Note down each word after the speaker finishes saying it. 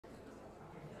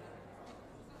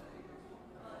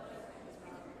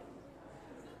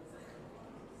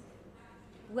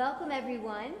Welcome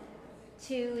everyone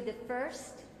to the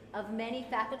first of many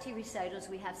faculty recitals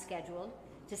we have scheduled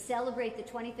to celebrate the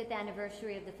 25th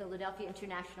anniversary of the Philadelphia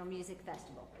International Music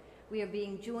Festival. We are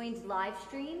being joined live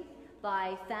stream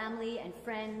by family and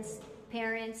friends,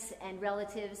 parents and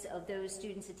relatives of those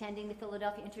students attending the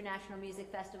Philadelphia International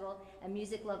Music Festival and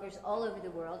music lovers all over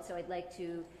the world. So I'd like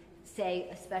to say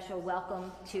a special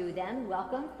welcome to them.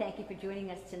 Welcome. Thank you for joining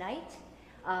us tonight.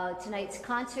 Tonight's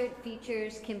concert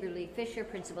features Kimberly Fisher,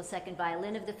 Principal Second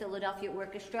Violin of the Philadelphia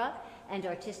Orchestra and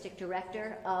Artistic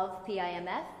Director of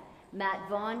PIMF, Matt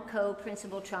Vaughn,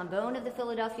 Co-Principal Trombone of the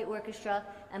Philadelphia Orchestra,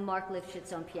 and Mark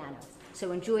Livshits on piano.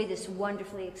 So enjoy this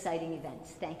wonderfully exciting event.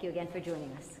 Thank you again for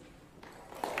joining us.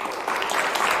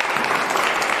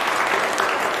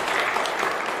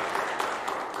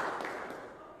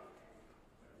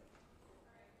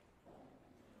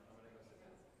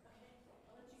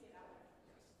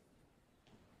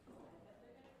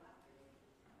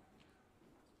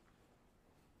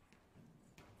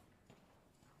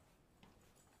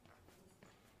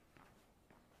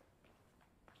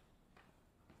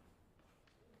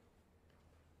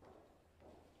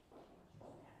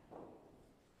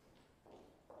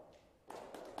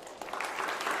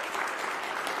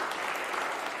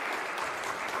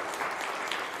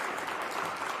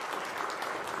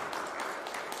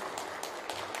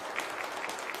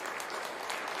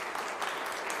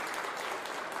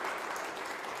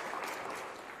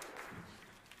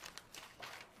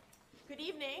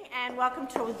 And welcome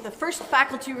to the first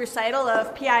faculty recital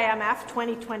of PIMF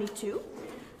 2022.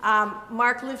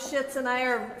 Mark Livshits and I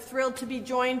are thrilled to be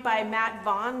joined by Matt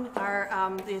Vaughn, our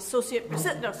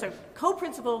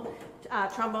co-principal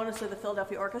trombonist of the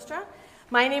Philadelphia Orchestra.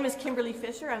 My name is Kimberly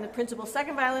Fisher. I'm the principal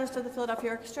second violinist of the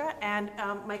Philadelphia Orchestra, and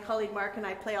my colleague Mark and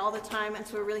I play all the time, and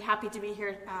so we're really happy to be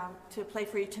here to play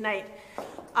for you tonight.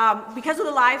 Because of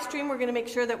the live stream, we're going to make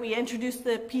sure that we introduce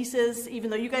the pieces. Even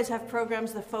though you guys have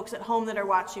programs, the folks at home that are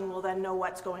watching will then know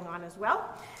what's going on as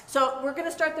well. So we're going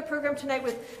to start the program tonight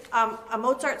with a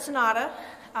Mozart sonata.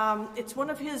 It's one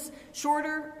of his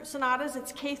shorter sonatas.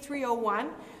 It's K301.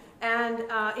 And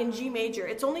in G major.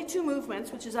 It's only 2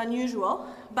 movements, which is unusual,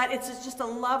 but it's just a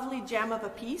lovely gem of a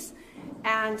piece.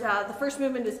 And the first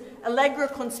movement is Allegro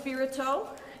con spirito,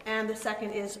 and the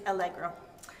second is Allegro.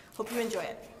 Hope you enjoy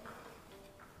it.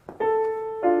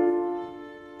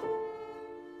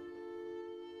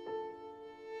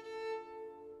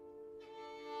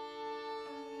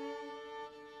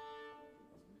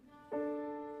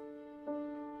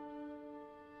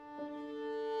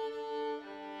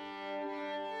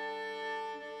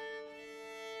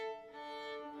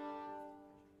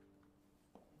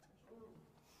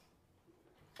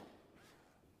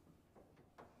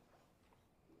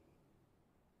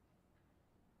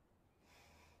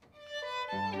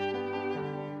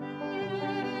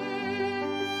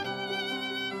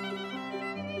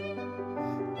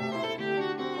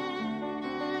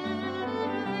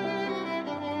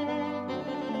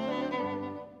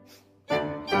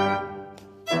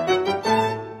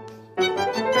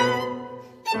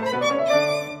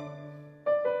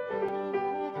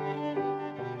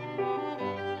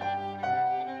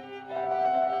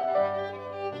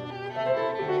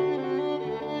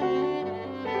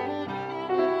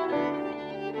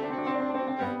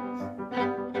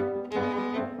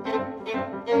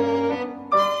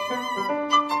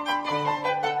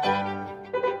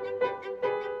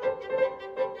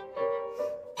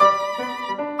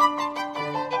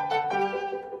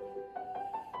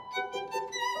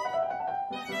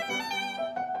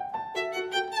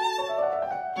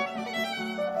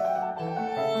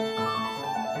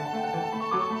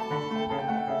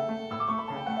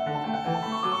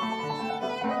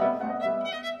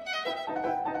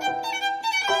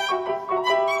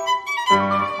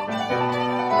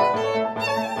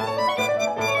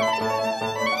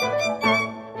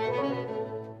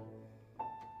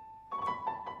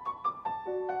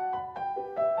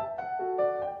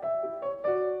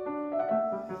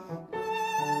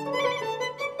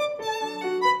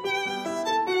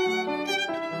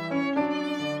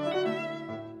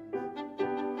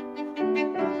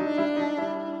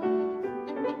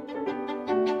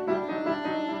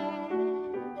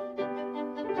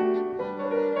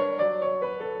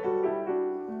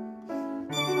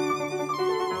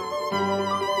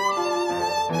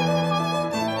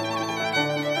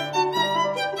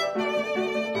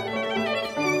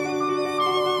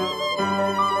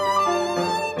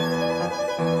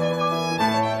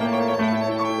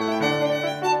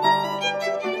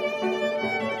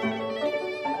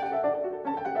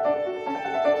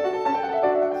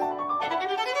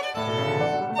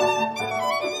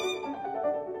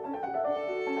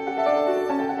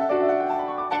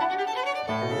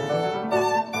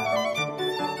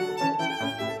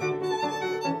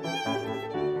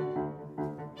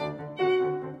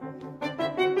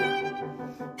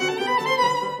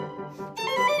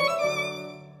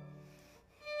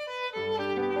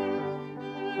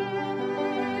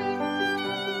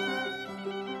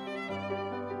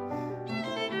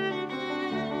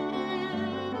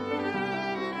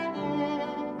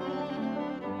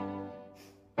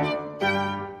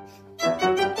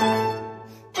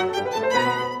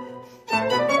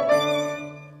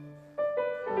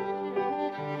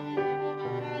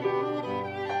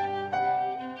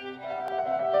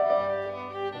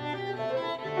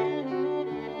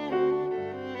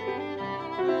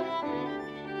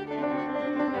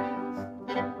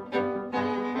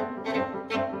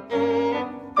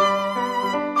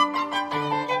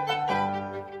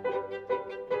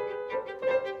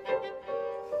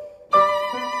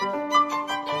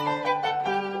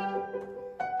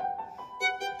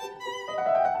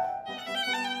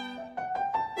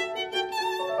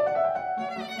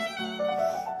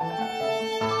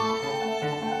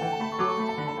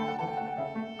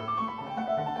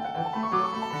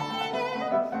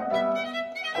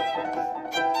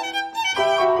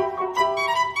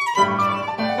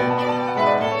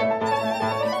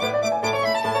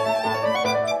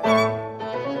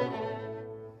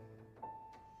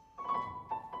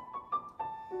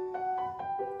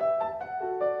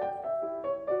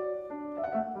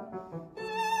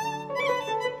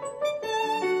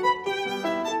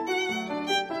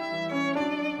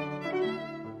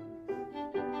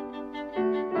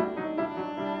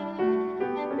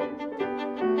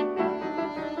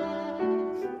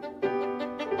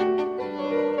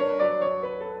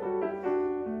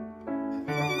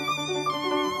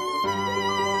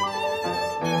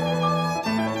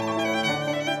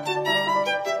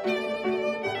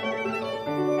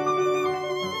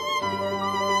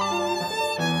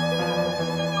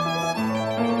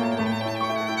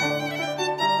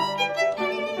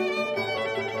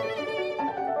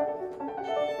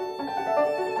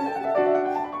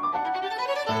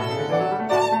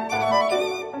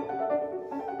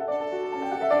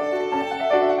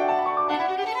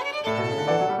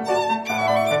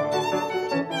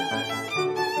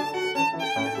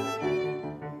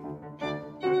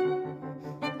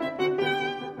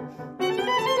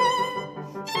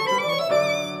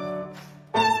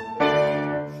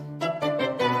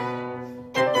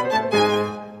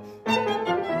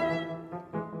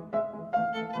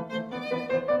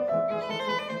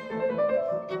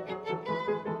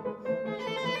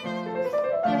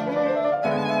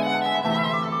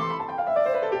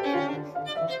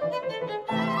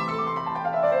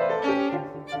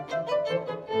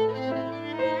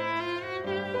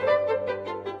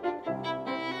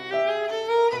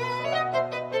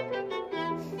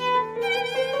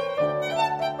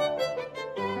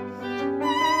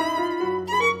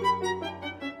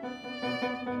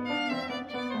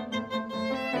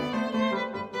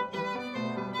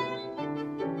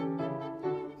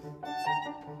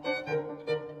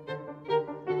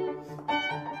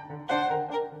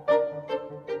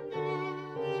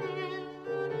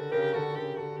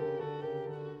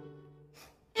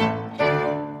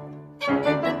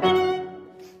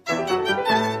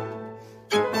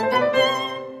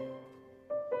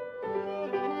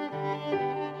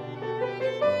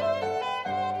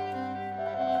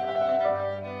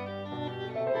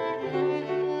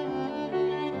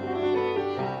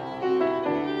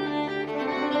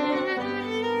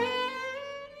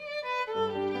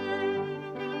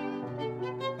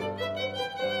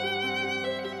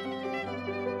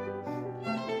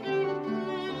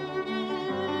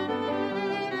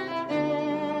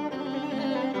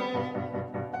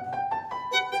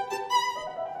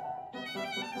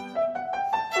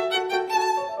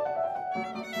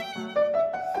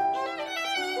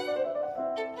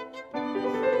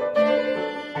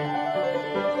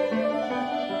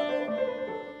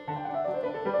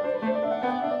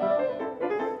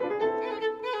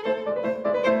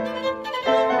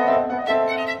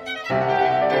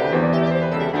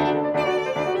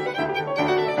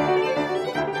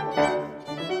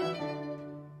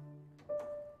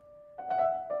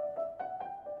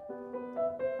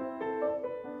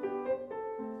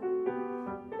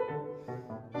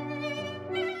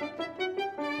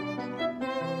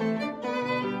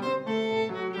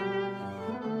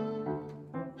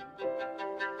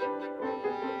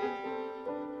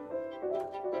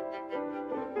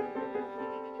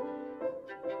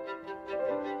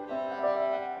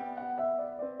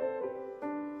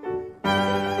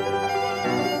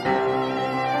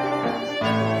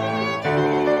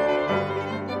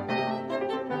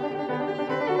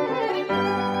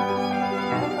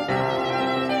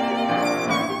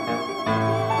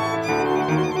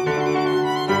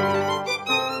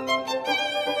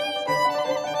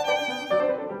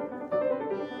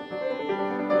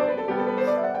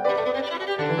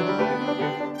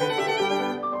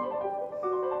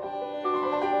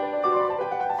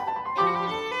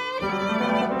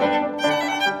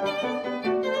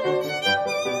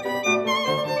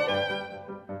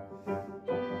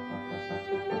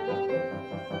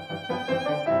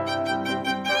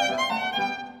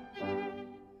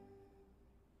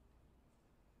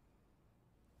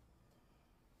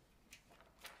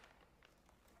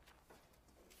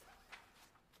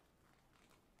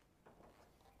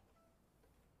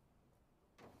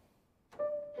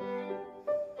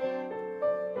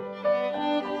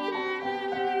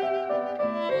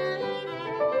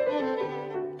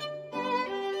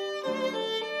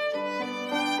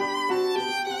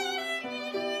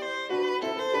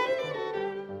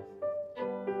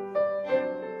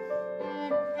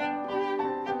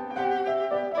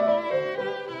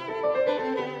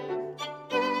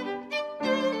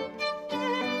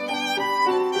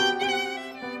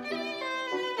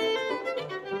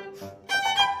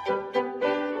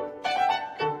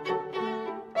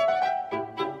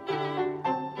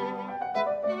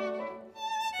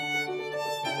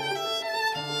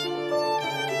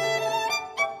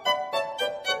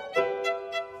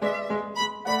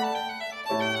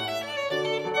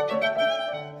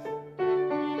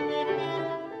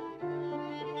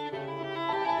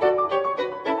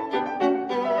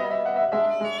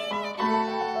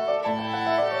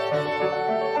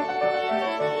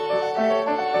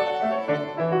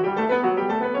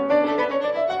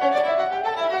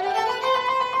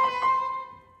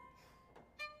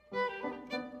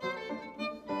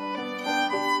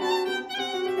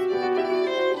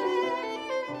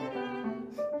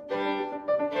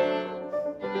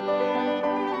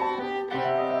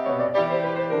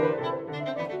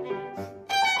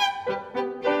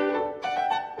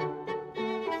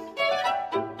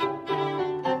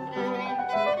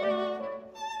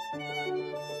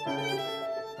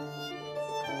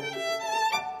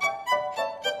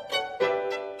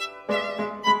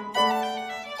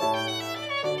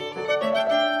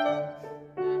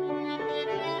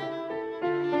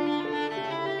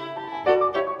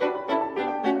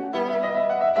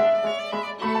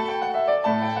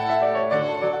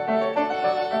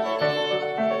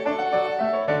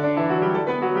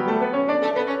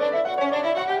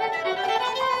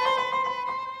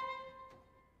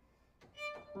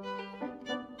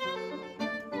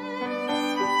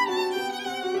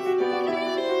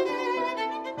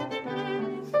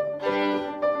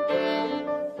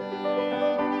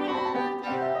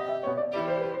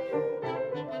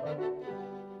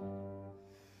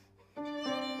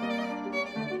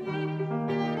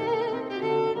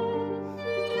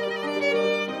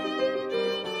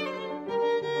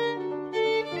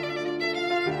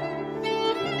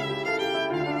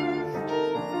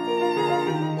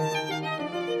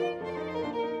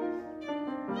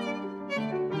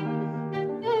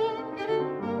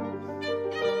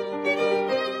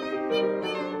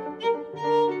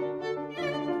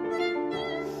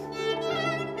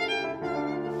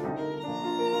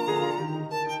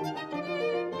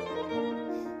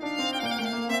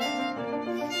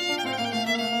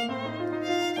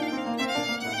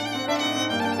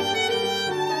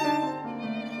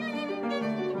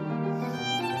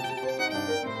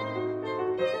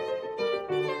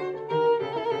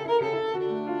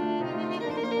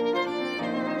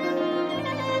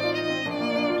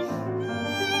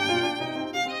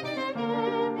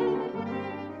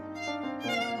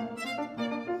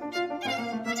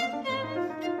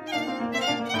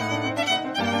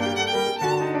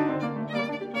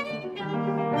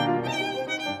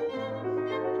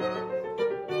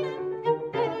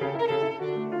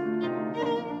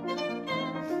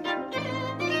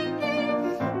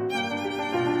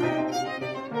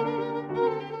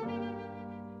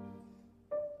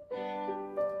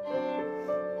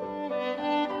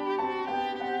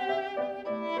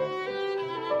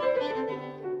 Thank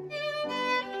you.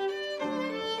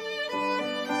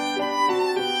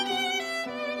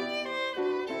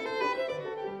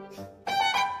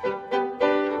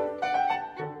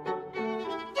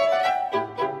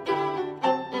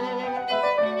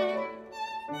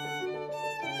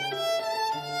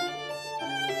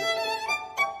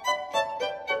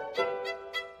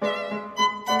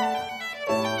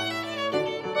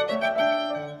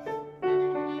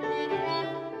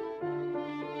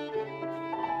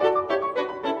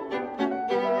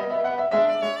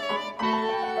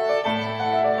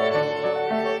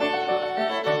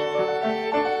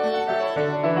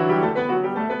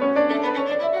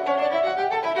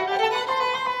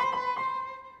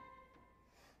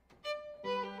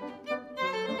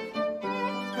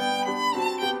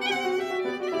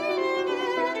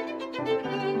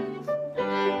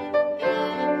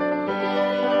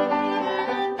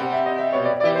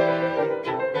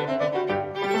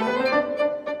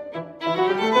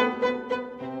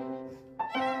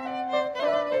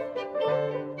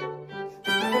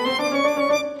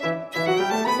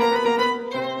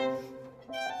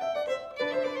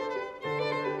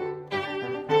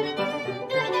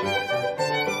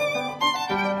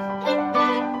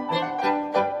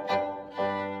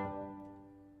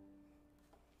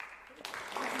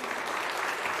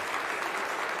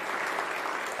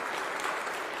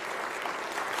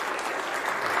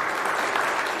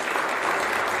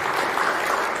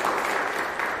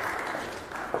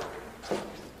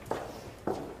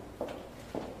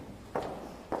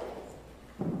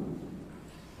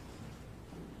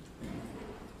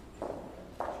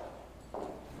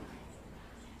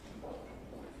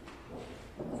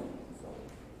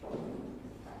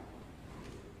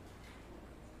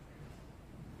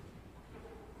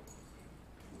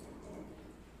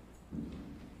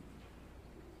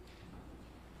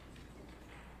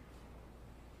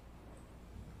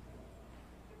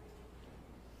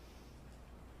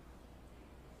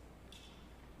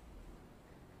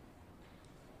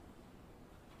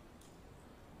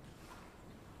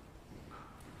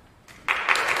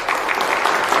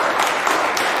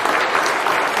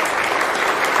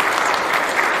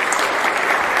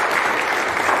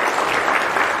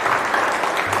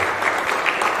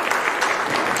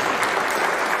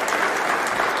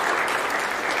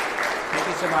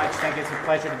 It's a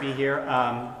pleasure to be here.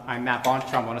 I'm Matt Vaughn,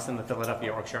 trombonist in the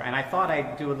Philadelphia Orchestra, and I thought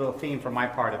I'd do a little theme for my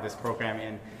part of this program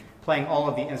in playing all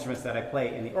of the instruments that I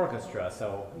play in the orchestra.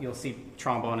 So you'll see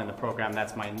trombone in the program.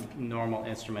 That's my normal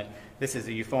instrument. This is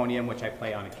a euphonium, which I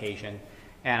play on occasion.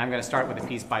 And I'm going to start with a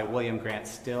piece by William Grant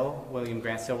Still. William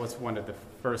Grant Still was one of the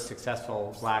first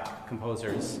successful black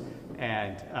composers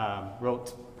and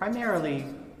wrote primarily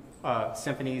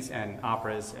symphonies and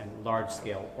operas and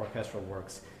large-scale orchestral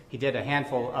works. He did a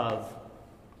handful of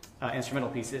instrumental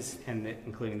pieces,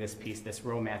 including this piece, this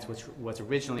Romance, which was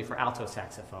originally for alto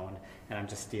saxophone, and I'm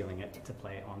just stealing it to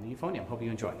play on the euphonium. Hope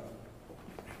you enjoy.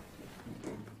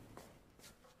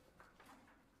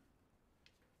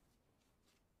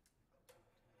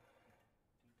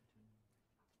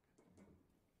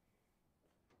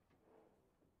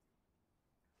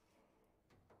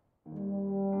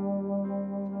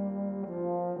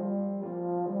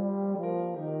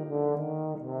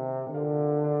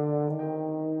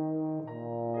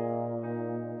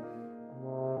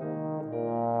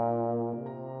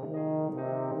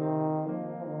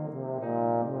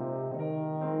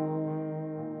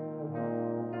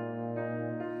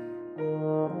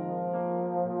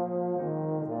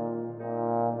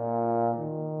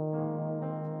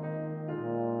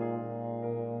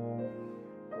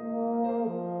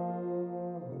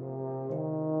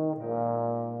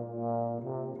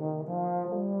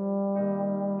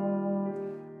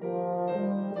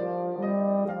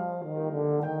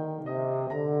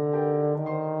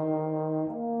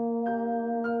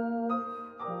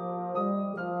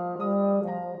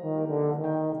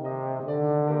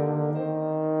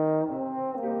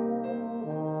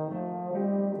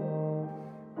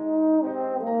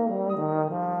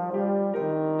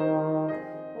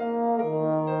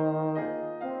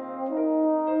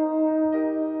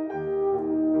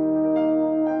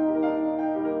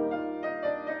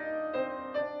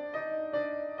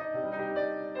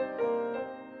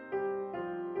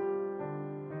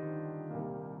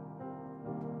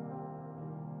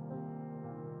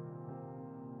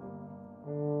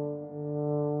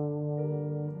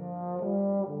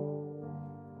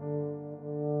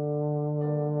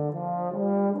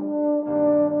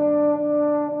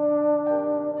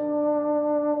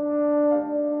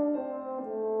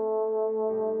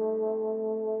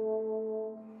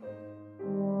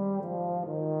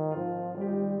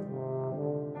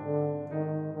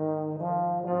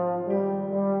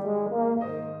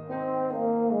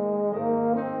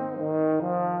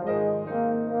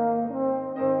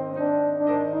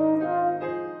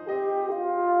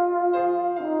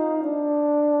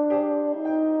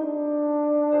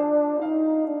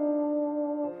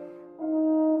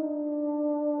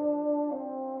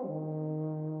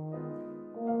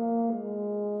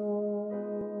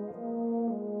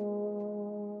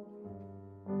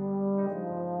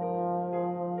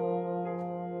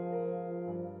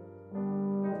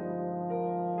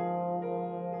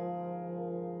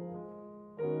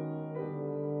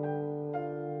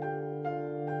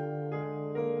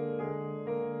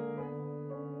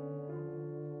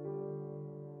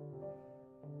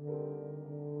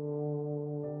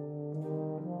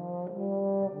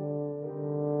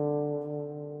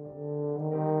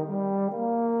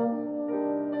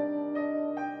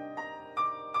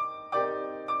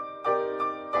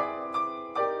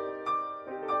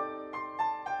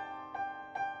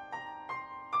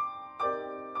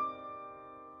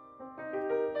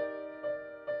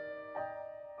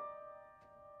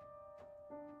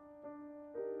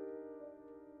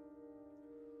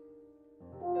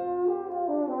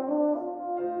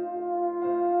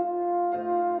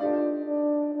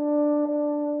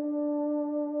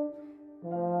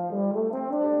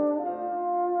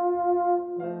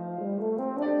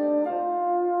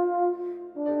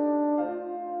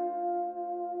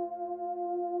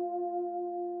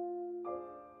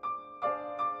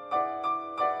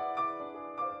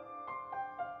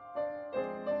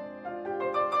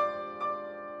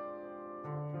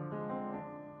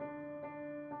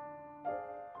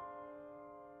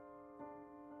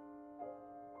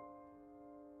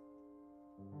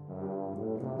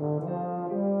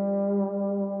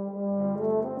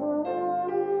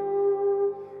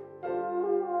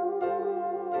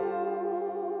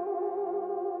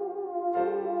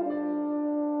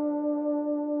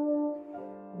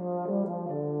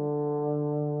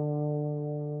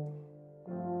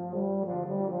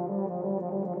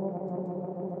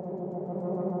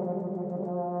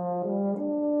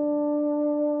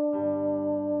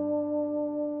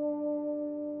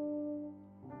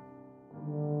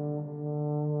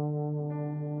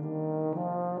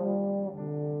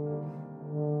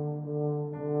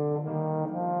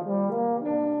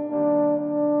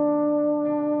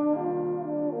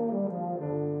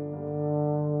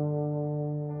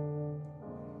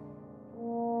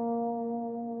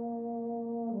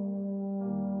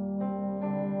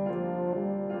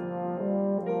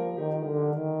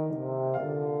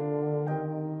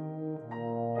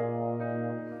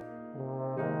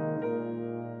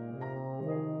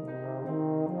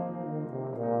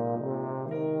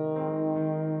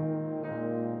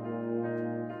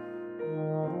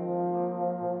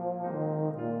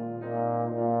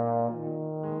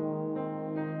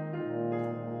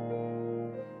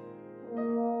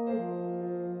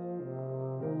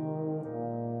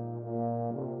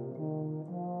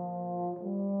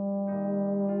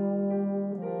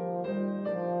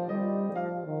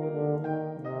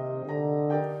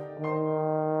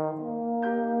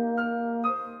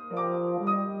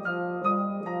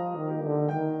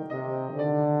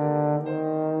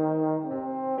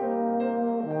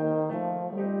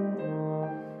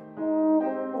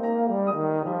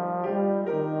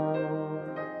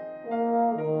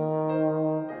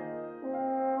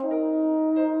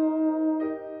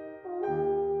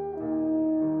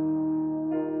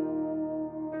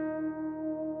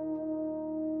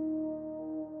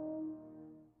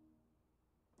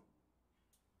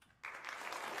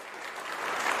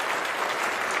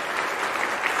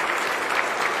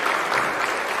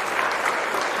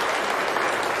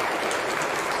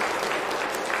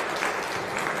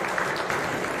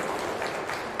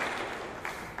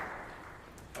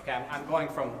 Okay, I'm going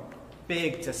from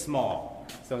big to small.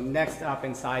 So next up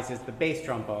in size is the bass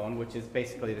trombone, which is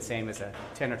basically the same as a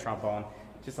tenor trombone,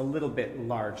 just a little bit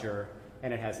larger,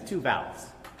 and it has 2 valves.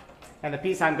 And the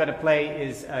piece I'm going to play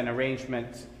is an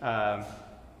arrangement of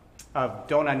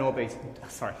Dona Nobis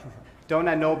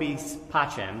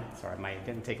Pacem, I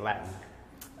didn't take Latin,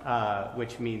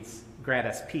 which means grant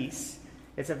us peace.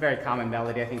 It's a very common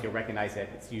melody. I think you'll recognize it.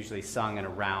 It's usually sung in a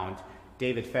round.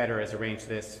 David Feder has arranged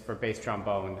this for bass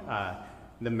trombone,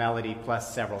 the melody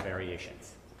plus several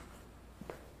variations.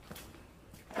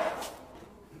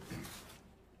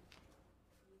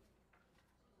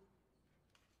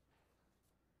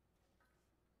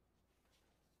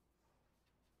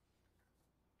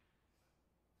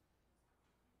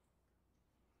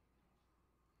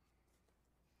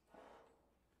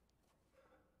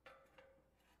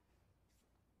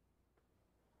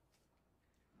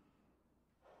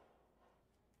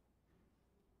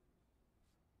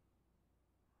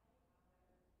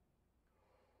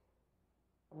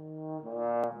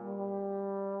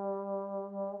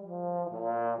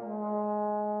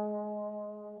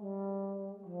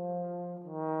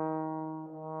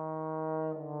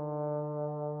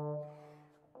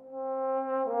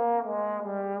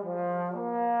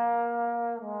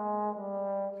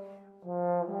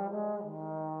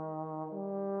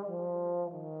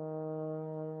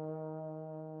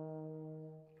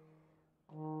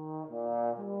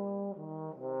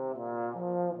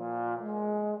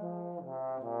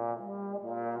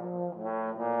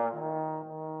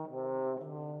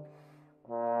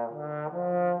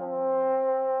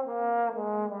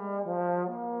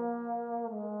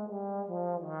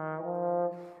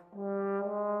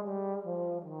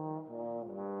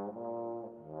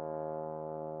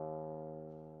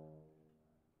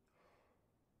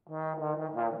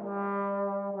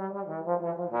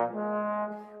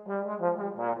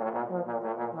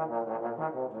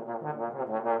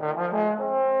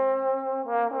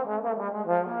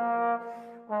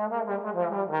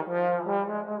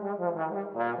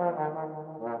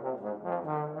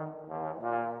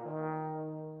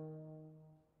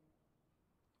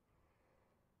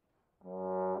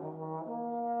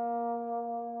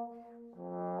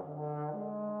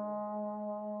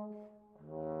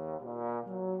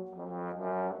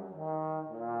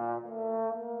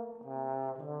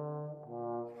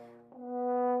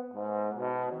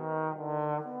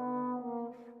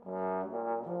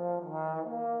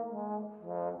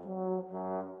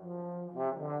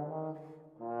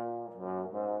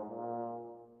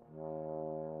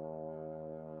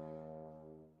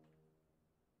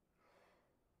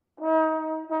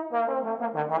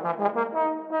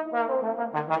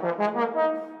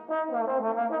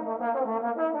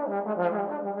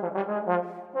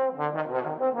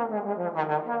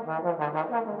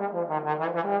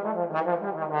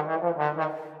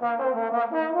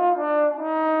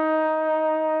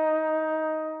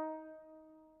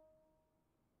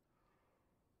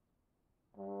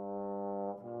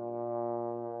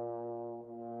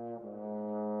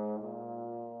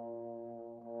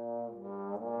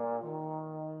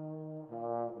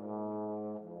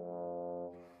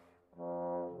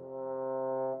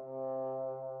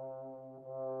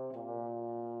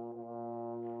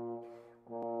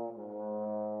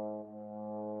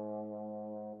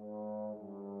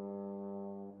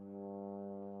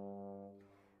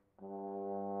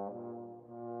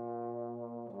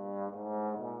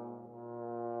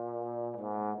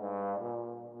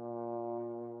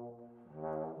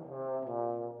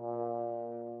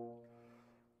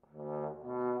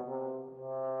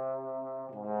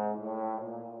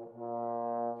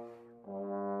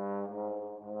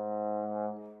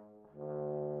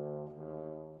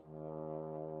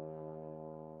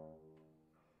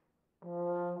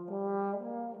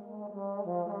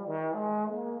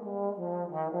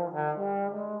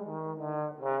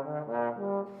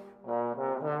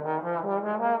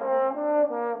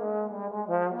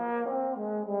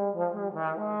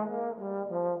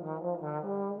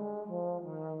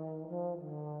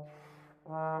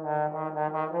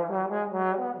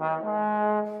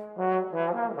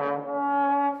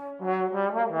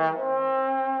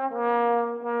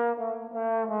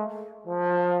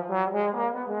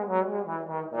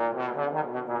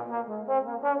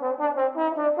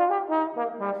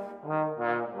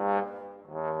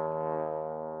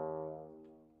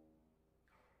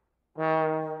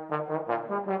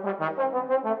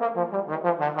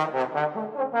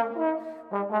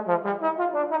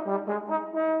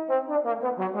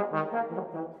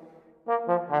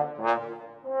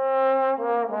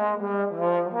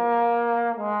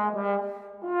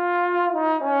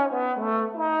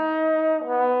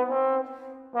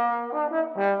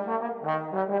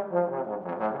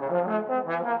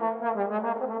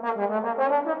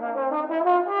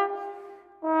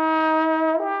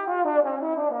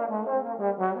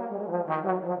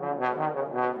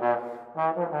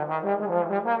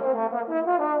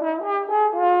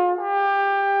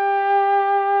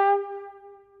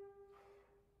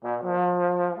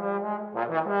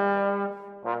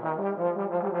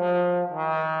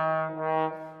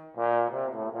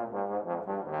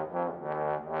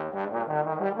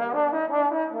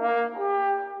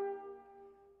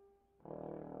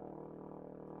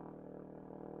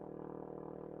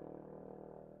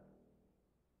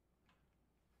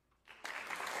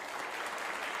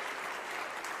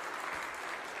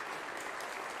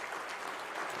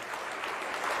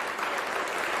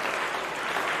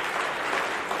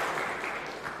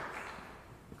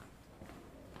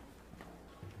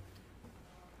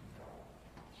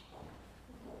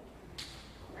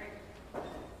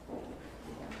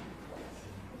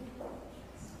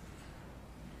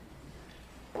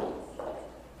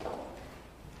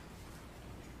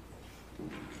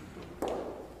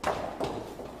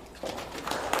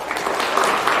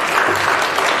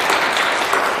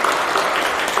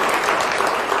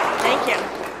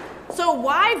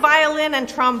 Why violin and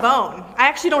trombone? I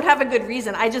actually don't have a good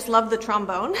reason. I just love the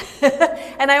trombone.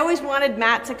 And I always wanted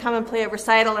Matt to come and play a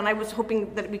recital, and I was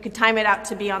hoping that we could time it out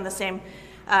to be on the same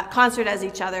concert as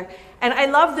each other. And I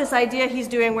love this idea he's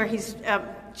doing where he's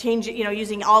changing,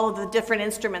 using all of the different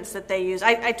instruments that they use.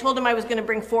 I told him I was going to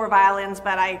bring 4 violins,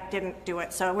 but I didn't do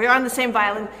it. So we're on the same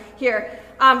violin here.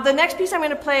 The next piece I'm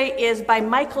going to play is by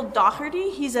Michael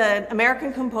Dougherty. He's an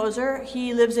American composer.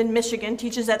 He lives in Michigan,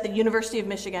 teaches at the University of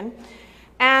Michigan.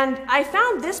 And I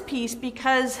found this piece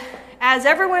because, as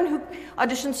everyone who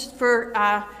auditions for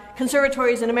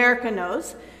conservatories in America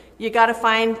knows, you got to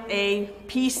find a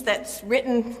piece that's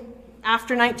written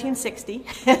after 1960,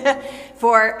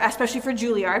 especially for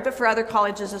Juilliard, but for other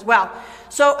colleges as well.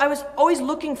 So I was always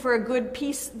looking for a good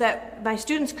piece that my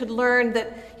students could learn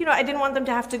that, I didn't want them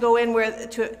to have to go in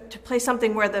to play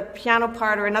something where the piano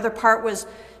part or another part was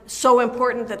so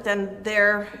important that then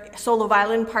their solo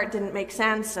violin part didn't make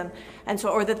sense, and so,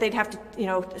 or that they'd have to,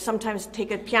 sometimes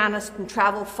take a pianist and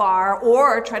travel far,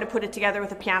 or try to put it together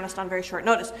with a pianist on very short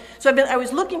notice. So I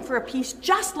was looking for a piece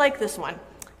just like this one,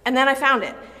 and then I found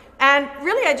it. And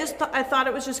really, I thought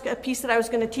it was just a piece that I was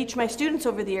going to teach my students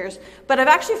over the years, but I've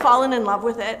actually fallen in love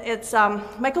with it. It's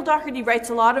Michael Dougherty writes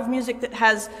a lot of music that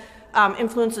has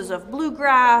influences of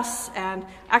bluegrass, and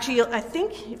actually, I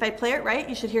think if I play it right,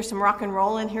 you should hear some rock and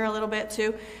roll in here a little bit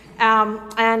too.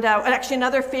 And actually,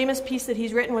 another famous piece that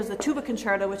he's written was the Tuba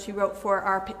Concerto, which he wrote for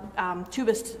our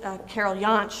tubist Carol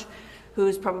Jansch, who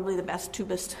is probably the best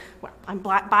tubist. Well, I'm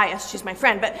biased; she's my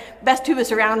friend, but best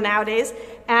tubist around nowadays.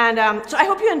 And so I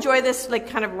hope you enjoy this,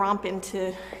 kind of romp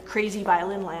into crazy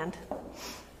violin land.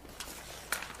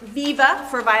 Viva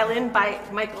for violin by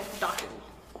Michael Dougherty.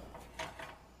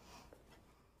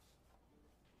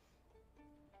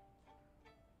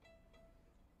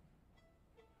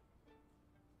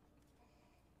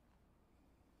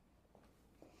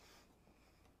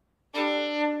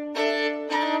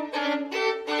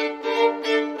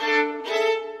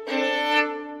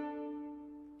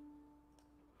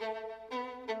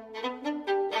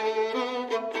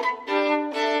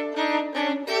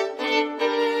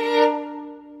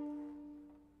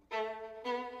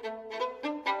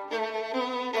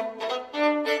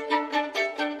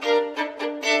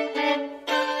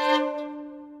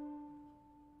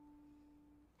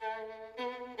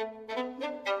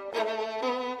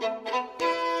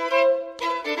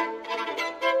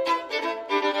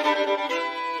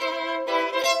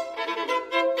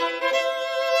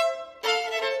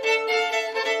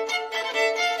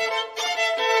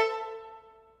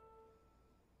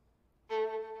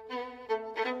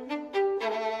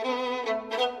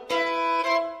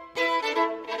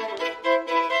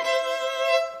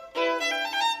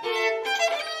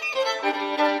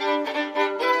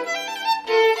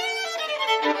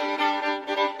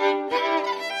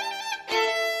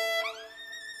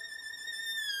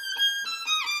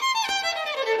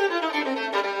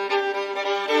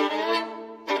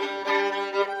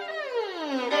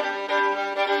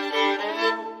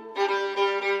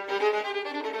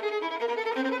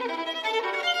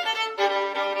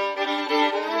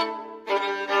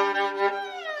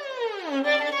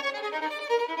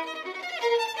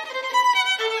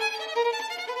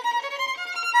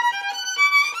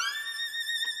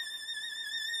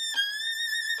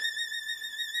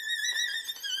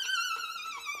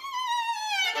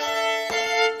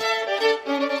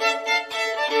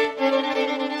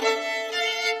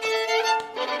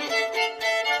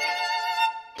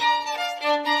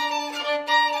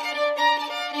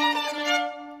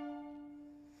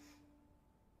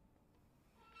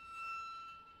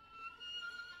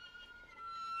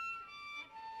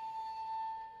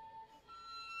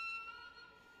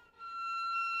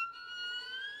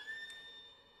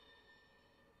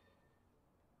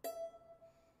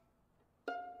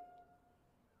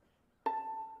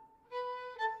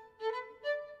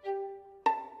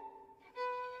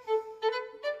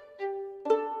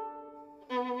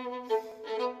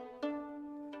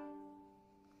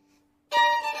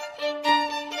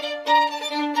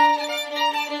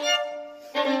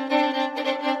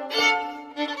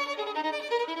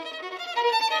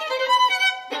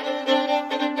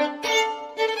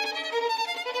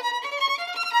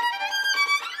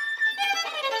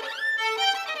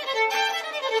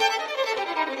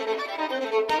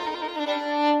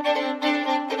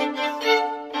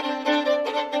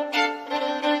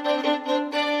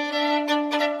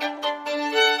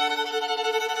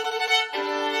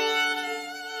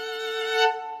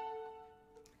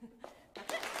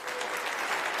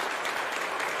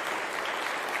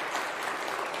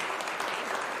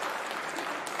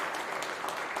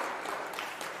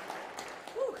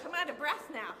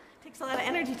 breath now. It takes a lot of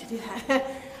energy to do that.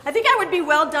 I think I would be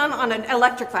well done on an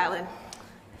electric violin.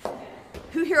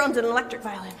 Who here owns an electric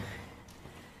violin?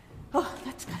 Oh,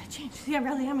 that's got to change. See, I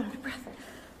really am out of breath.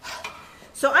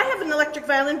 So I have an electric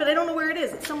violin, but I don't know where it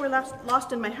is. It's somewhere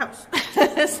lost in my house.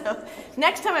 So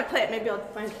next time I play it, maybe I'll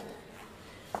find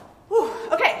it. Whew.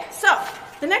 Okay, so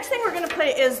the next thing we're going to play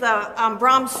is the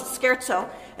Brahms Scherzo.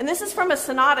 And this is from a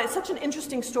sonata. It's such an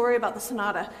interesting story about the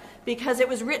sonata because it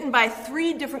was written by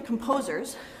 3 different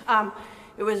composers.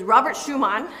 It was Robert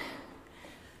Schumann,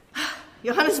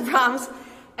 Johannes Brahms,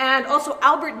 and also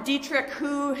Albert Dietrich,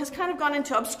 who has kind of gone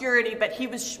into obscurity, but he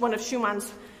was one of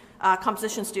Schumann's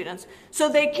composition students. So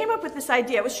they came up with this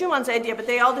idea. It was Schumann's idea, but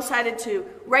they all decided to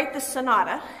write this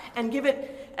sonata and give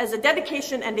it as a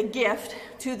dedication and a gift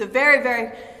to the very,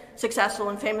 very successful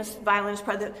and famous violinist,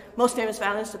 probably the most famous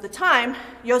violinist of the time,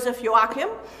 Joseph Joachim.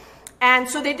 And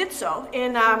so they did so.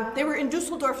 They were in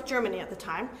Dusseldorf, Germany at the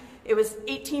time. It was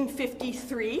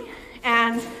 1853,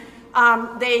 and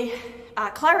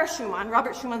Clara Schumann,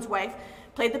 Robert Schumann's wife,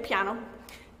 played the piano,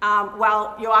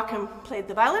 while Joachim played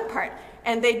the violin part.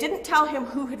 And they didn't tell him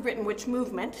who had written which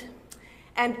movement,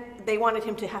 and they wanted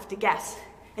him to have to guess.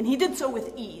 And he did so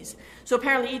with ease. So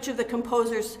apparently each of the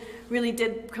composers really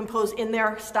did compose in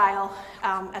their style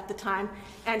at the time,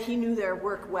 and he knew their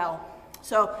work well.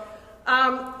 So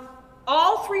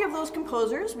all 3 of those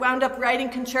composers wound up writing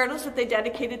concertos that they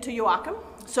dedicated to Joachim.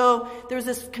 So there was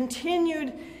this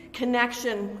continued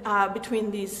connection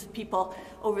between these people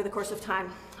over the course of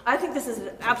time. I think this is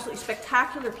an absolutely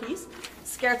spectacular piece,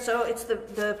 Scherzo. It's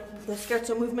the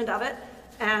Scherzo movement of it.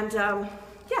 And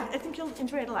yeah, I think you'll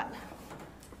enjoy it a lot.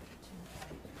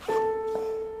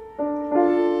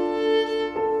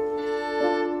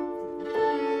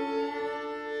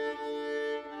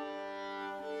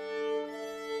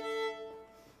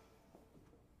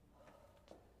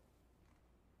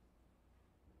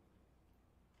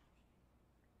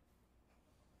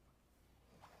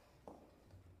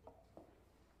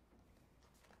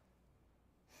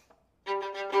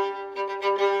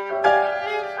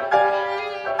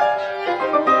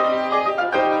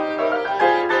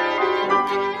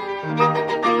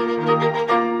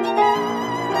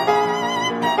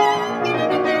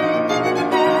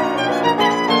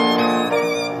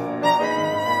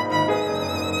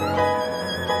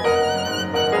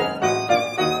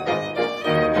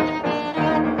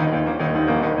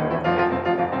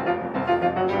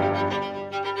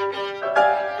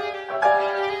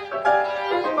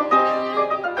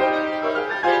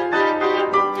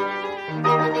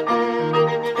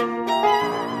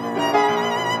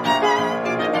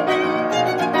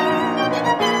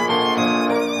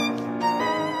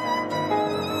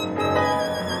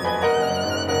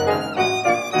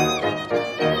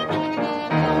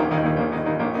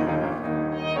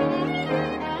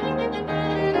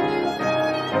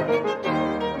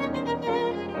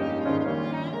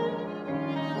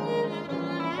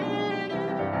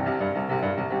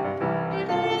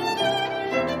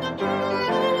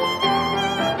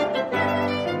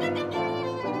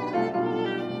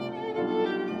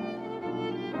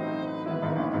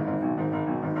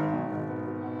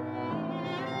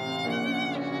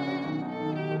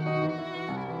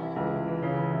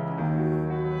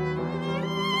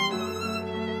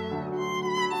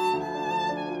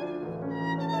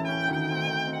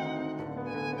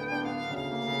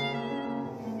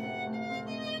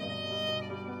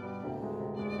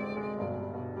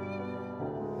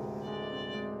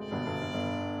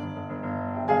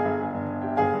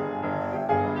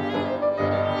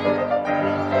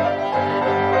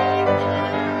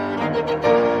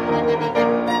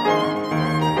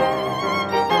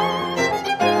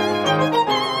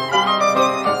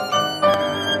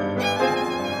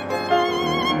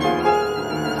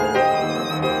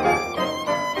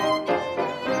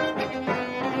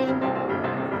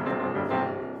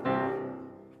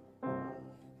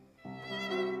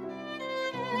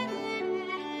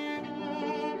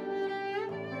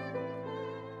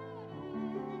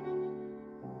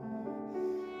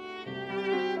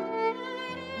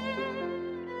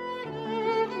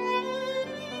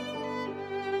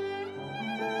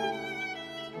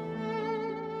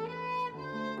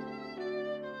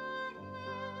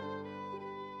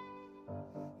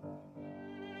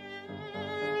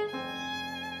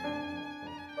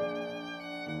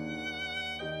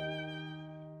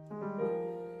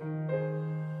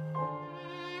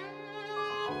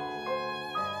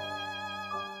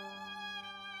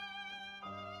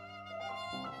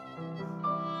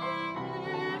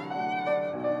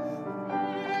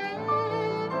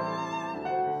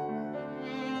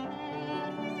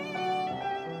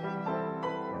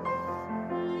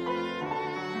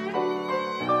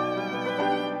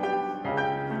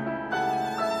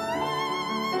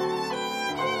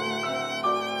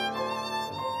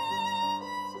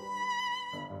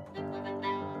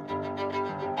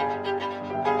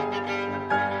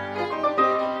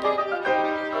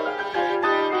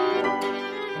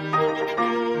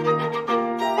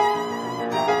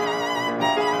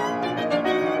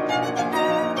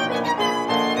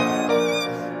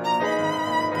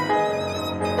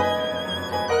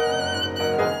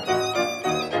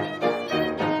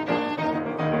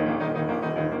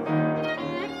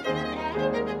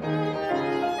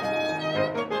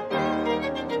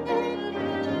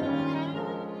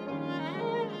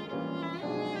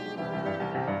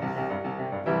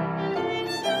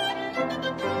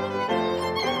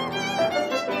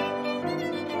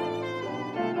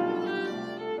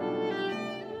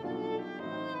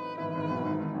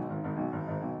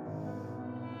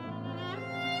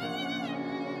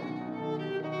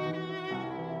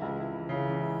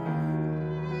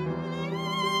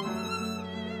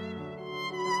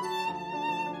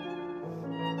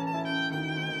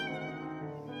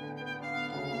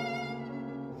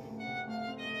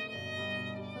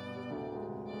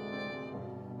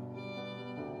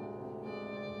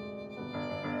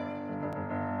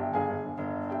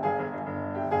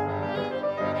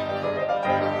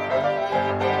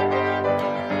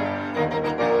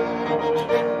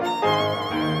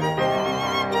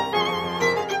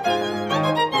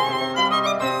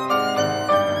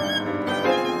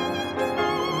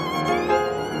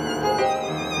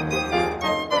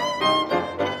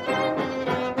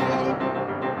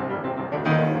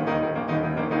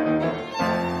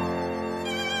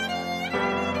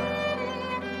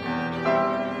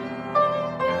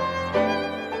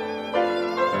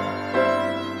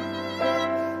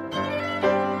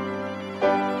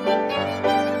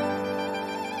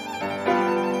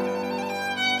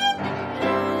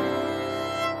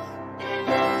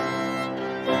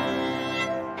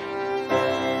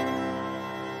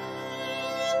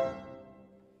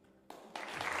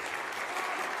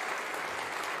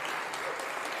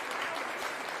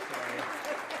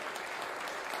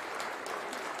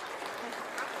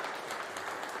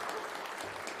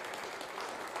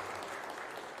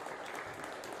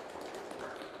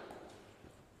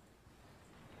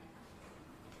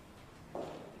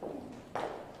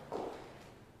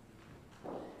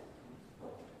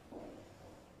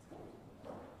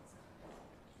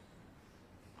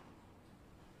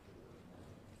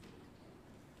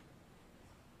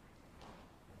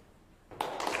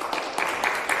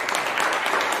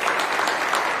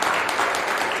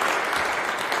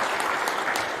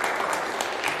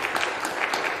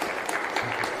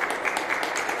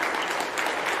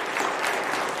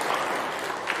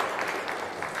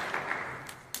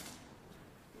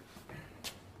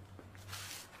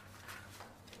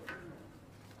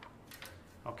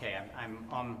 Okay, I'm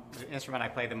on the instrument I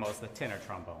play the most, the tenor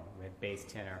trombone, with bass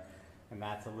tenor, and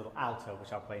that's a little alto,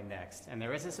 which I'll play next. And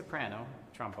there is a soprano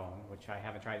trombone, which I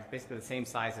haven't tried. It's basically the same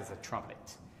size as a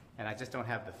trumpet, and I just don't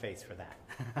have the face for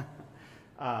that.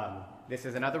 This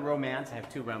is another romance. I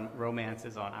have two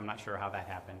romances on. I'm not sure how that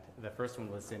happened. The first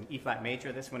one was in E-flat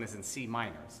major. This one is in C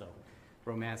minor, so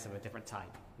romance of a different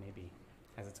type, maybe,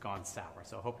 as it's gone sour.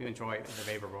 So I hope you enjoy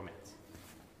the Weber romance.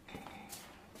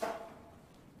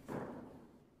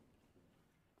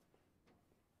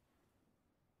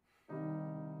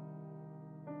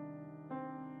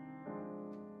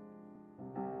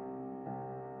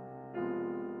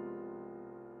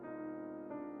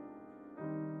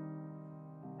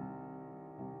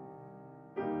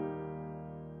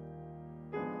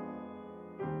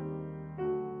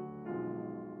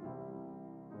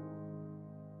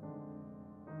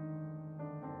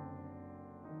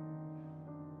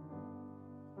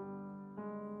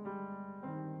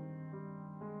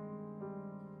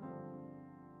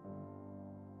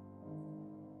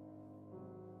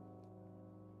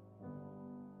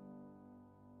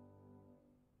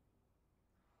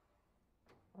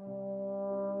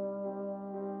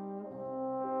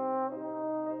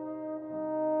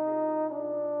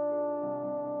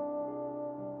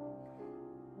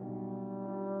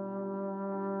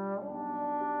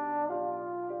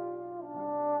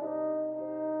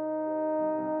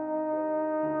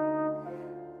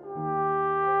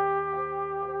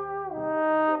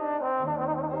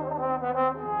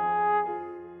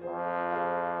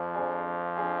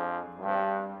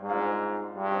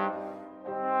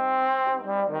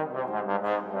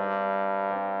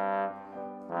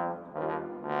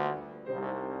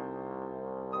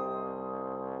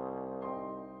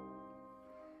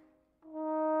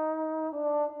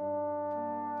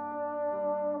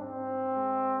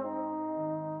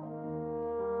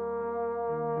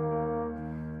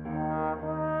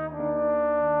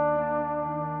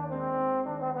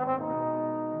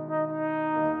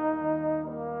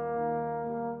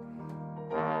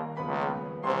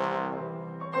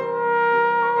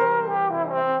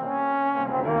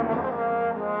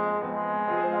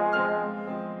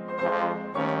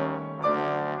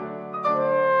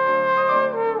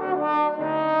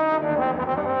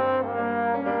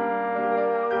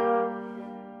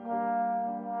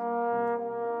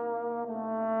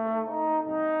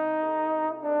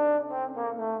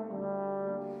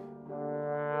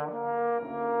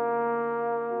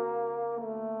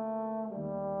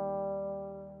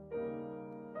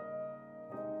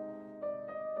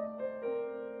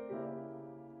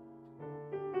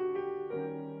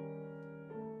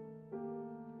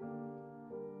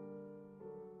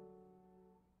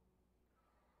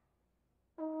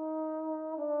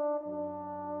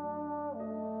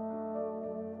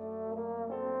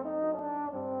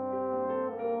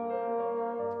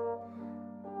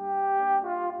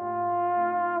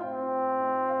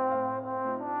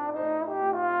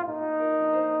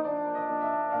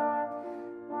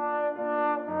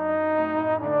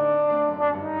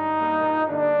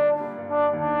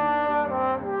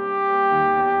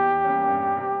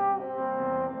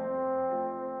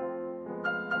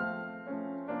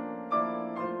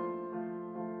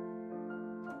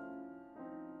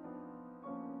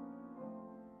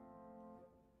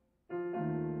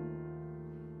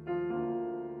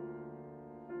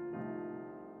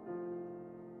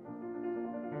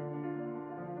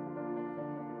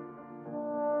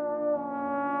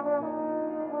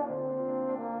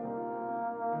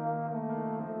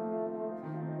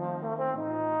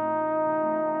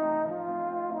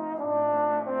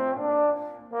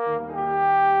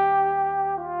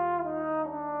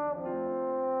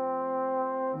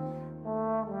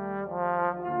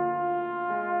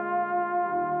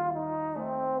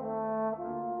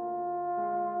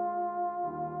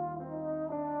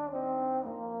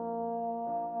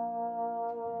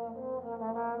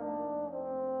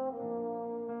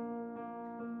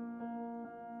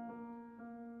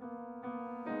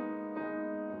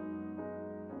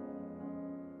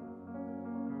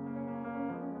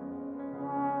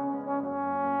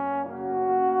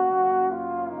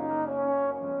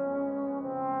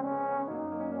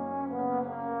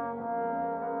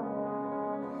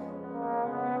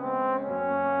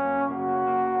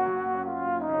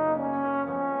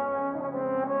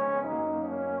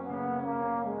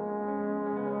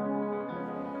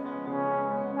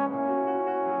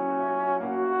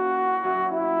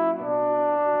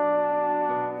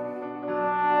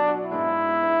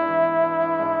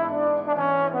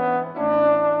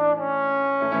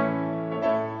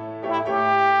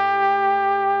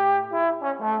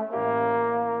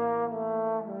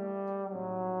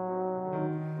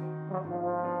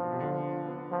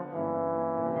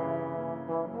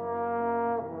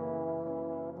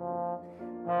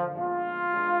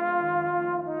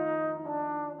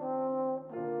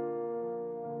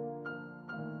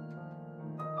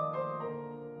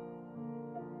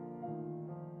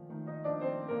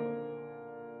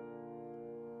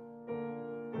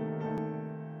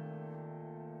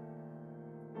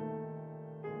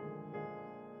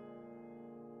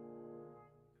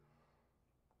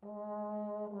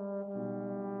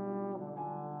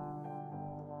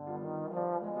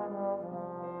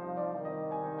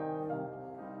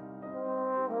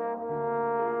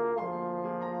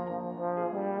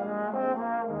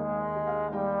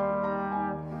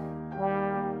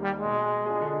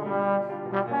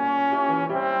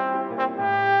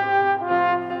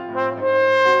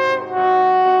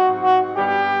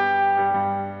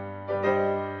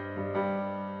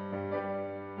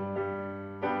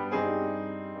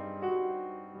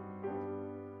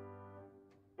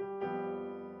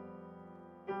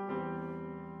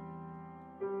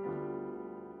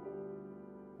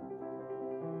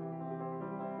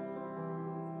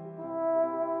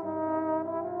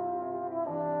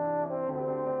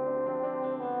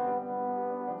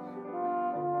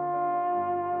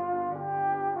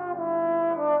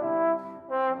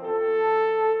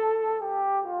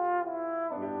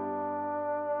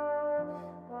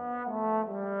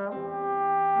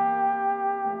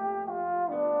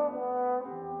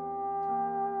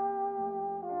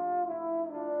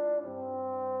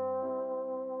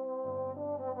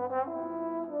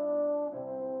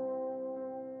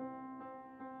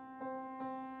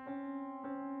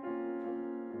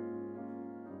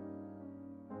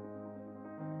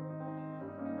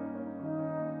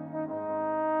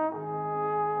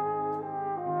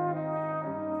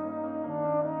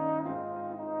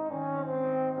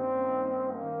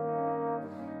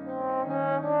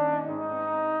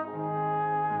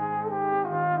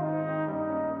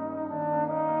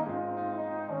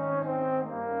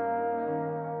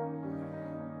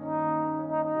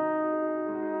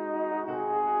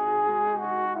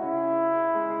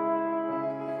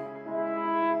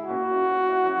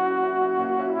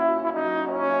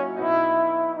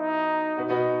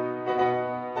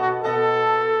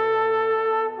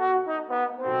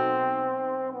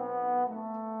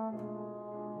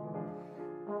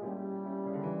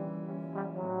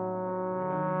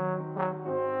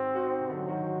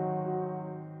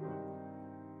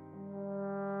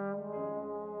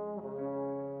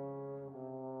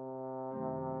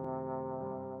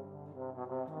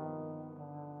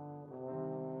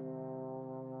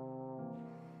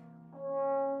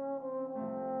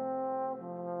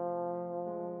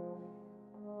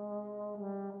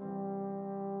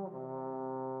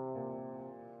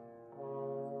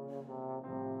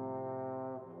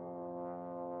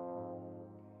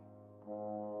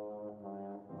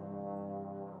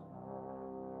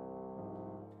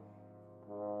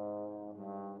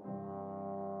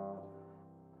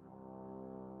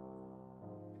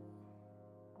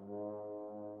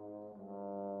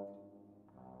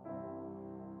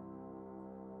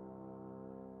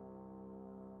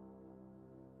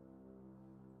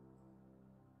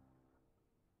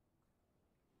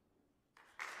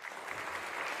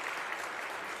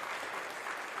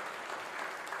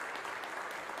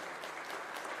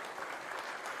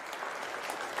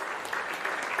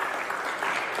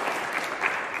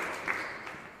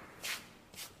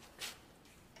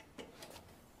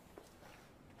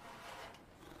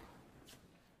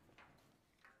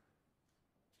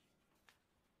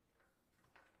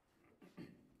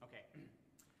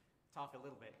 cough a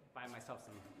little bit, buy myself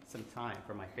some time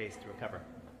for my face to recover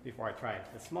before I try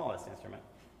the smallest instrument.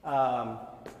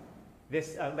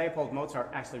 This Leopold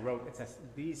Mozart actually wrote, it says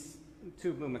these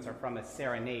two movements are from a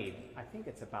serenade. I think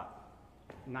it's about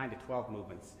 9 to 12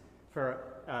 movements for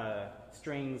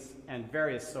strings and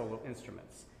various solo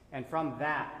instruments. And from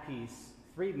that piece,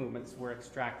 3 movements were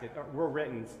extracted, or were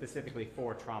written specifically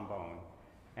for trombone,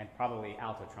 and probably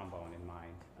alto trombone in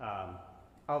mind.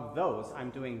 Of those, I'm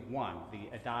doing one, the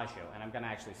Adagio, and I'm going to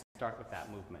actually start with that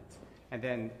movement. And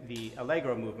then the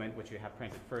Allegro movement, which you have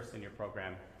printed first in your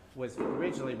program, was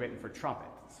originally written for trumpet.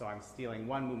 So I'm stealing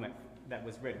one movement that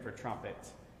was written for trumpet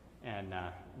and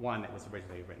one that was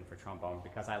originally written for trombone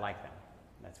because I like them.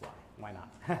 That's why. Why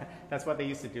not? That's what they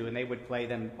used to do, and they would play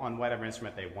them on whatever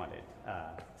instrument they wanted.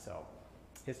 So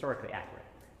historically accurate.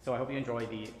 So I hope you enjoy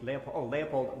the Leopold. Oh,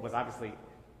 Leopold was obviously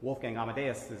Wolfgang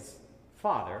Amadeus's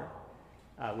father,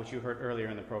 which you heard earlier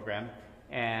in the program.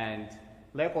 And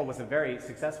Leopold was a very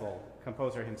successful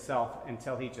composer himself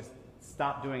until he just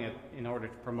stopped doing it in order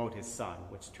to promote his son,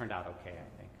 which turned out okay,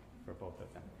 I think, for both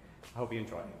of them. I hope you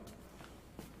enjoy.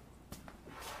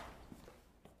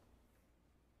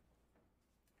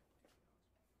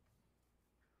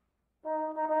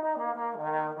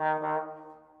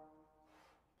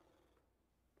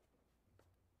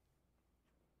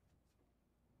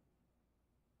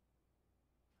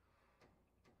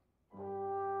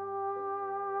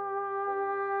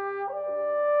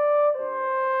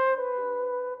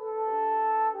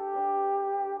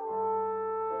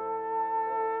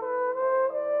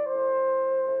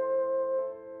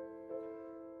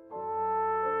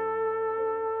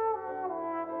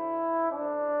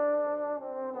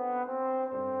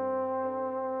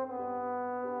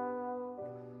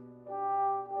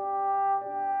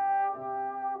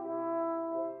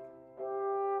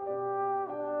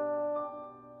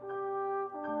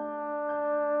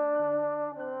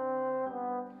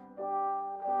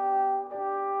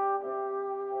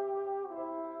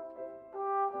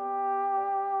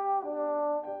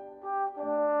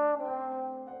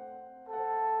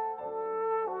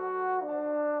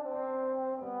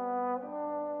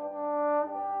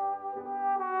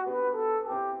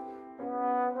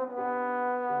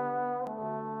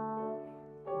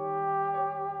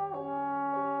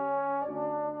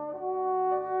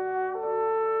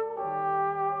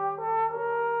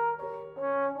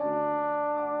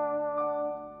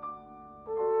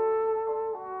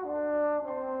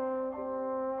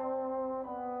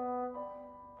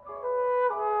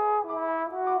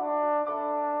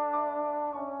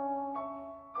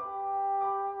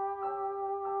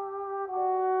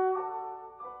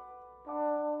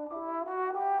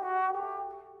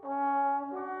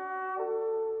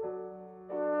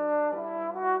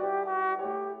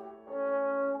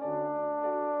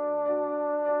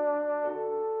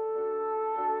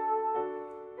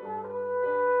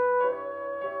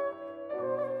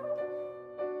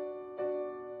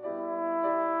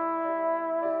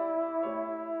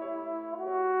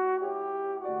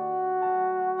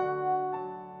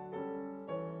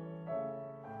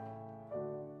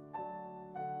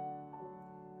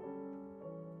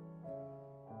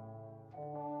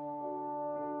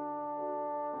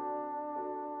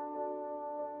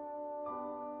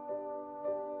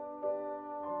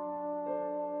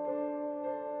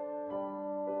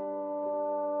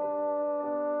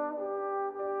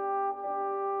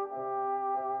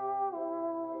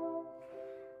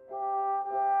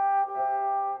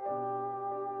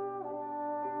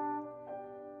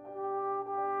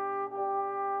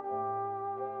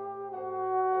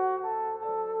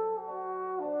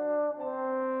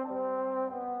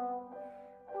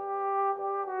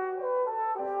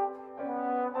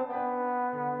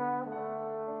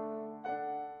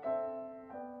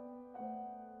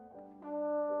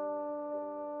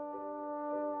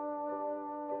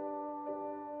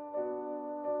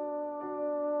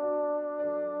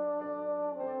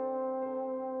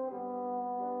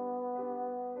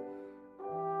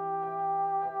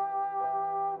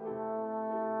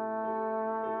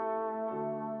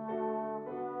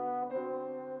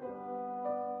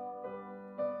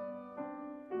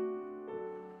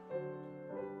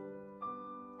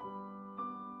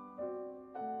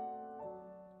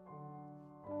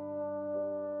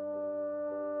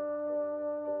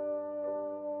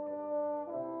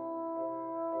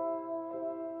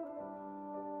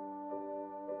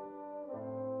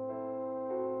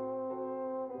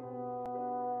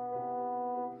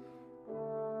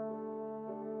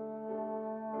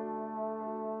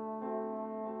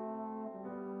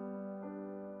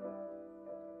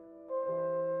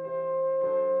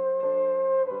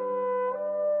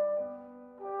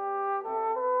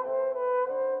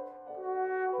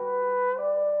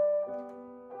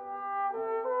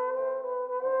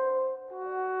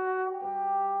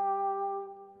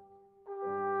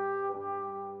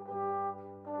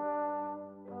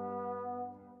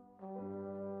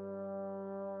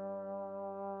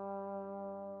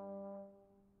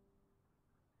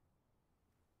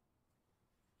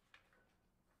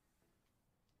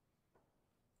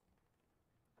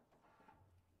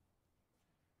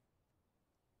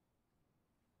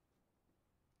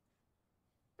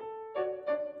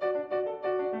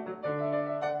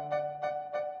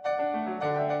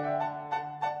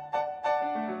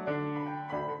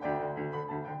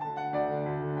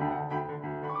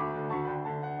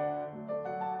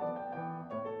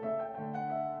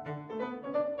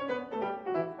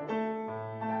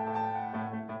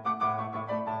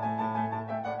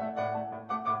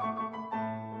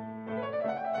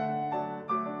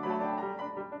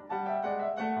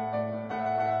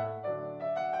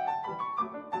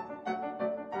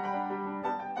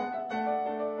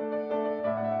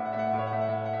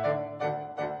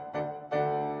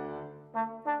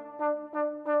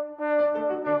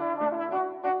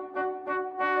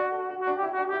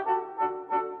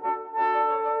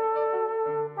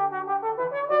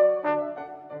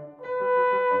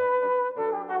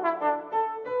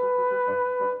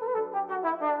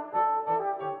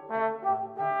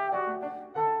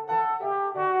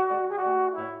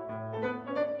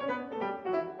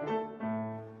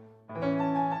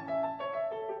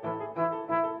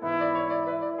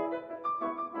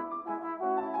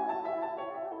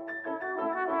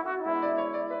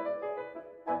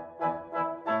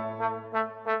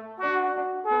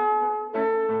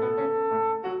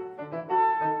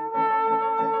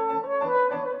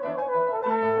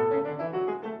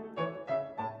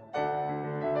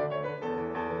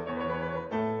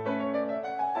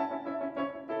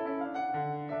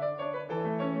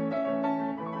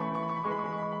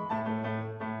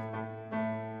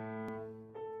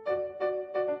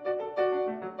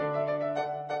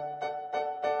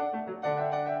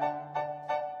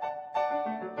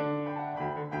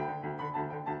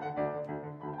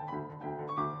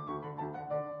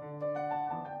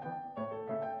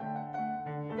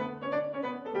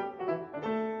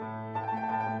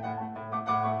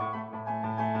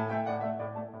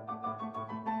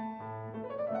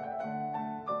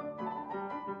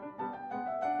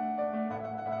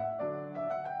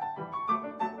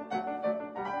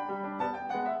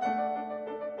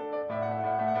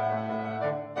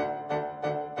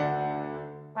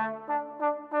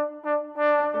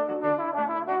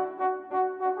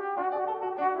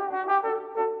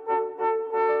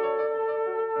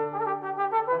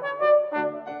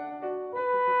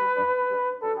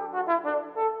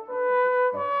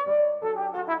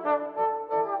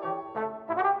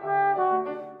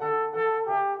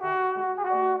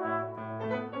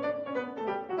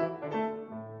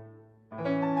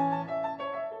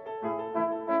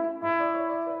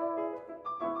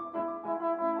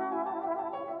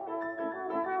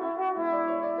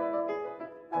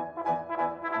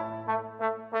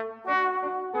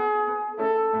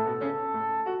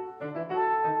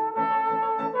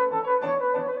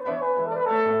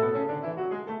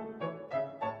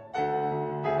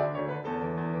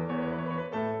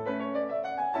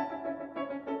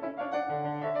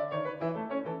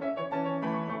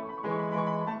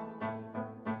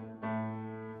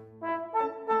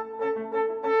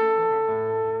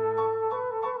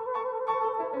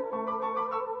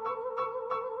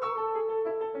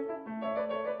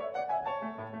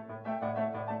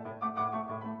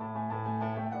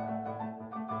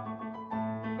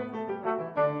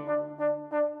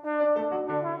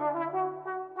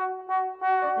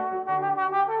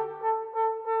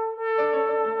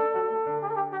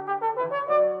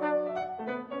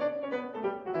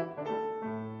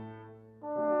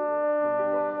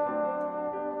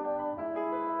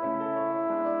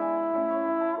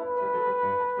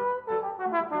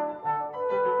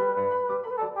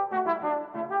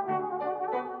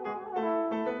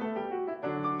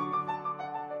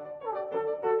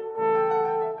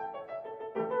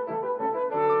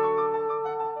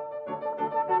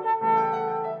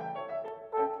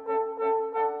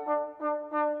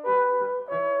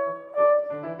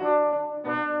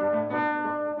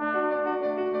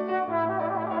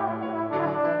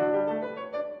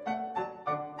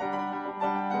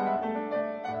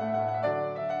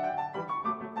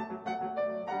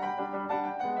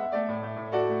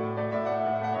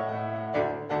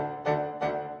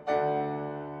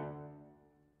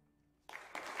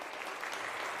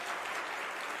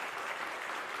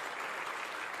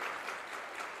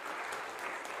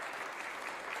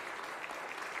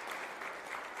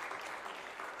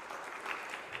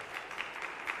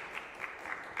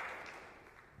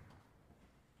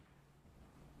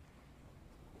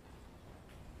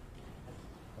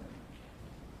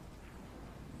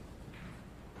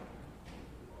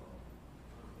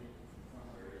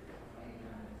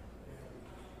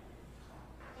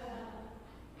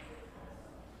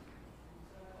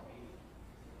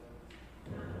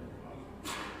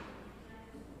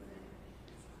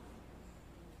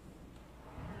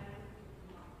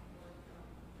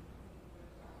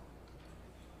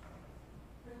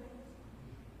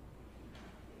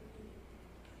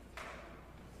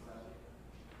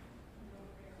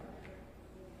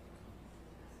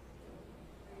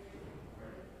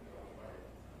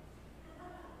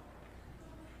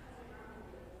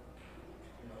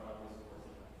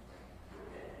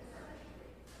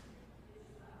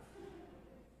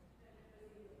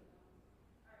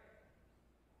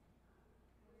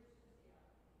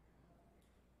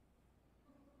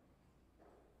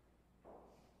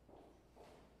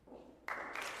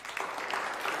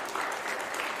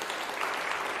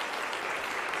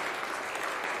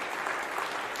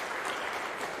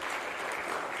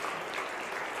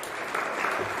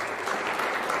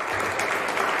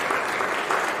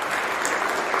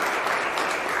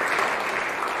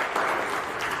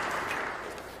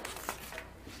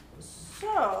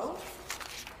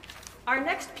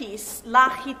 next piece, La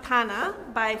Gitana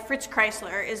by Fritz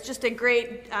Kreisler, is just a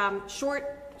great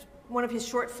one of his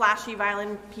short, flashy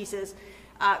violin pieces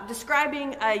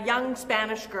describing a young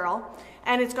Spanish girl.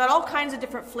 And it's got all kinds of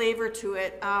different flavor to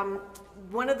it.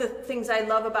 One of the things I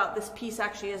love about this piece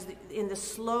actually is in the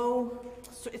slow,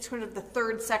 it's sort of the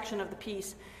third section of the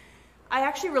piece. I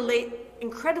actually relate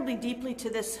incredibly deeply to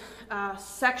this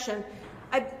section.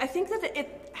 I think that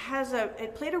it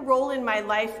played a role in my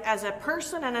life as a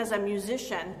person and as a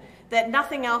musician that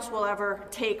nothing else will ever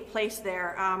take place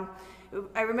there.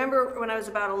 I remember when I was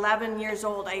about 11 years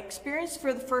old, I experienced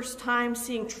for the first time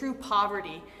seeing true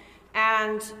poverty,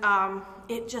 and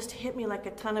it just hit me like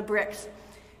a ton of bricks.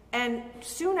 And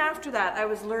soon after that, I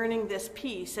was learning this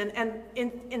piece, and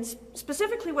in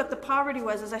specifically what the poverty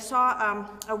was is I saw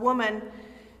a woman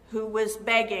who was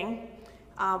begging.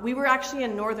 We were actually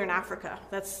in northern Africa.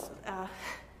 That's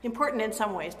important in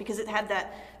some ways because it had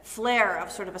that flair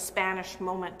of sort of a Spanish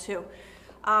moment too.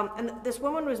 And this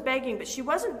woman was begging, but she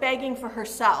wasn't begging for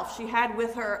herself. She had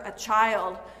with her a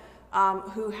child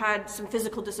who had some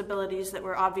physical disabilities that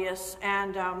were obvious,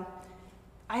 and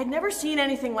I had never seen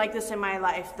anything like this in my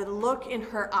life. The look in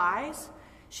her eyes,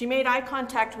 she made eye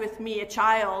contact with me, a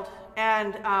child,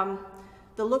 and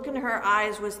the look in her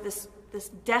eyes was this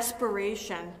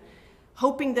desperation,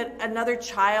 hoping that another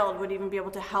child would even be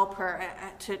able to help her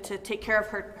to take care of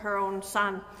her own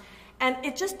son. And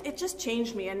it just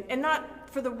changed me, and not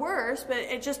for the worse, but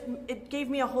it gave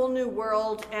me a whole new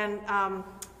world. And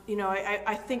you know,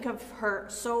 I think of her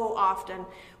so often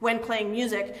when playing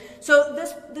music. So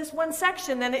this one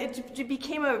section, then it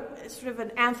became a sort of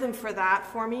an anthem for that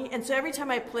for me. And so every time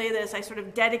I play this, I sort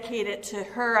of dedicate it to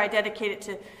her. I dedicate it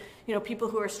to, you know, people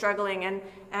who are struggling,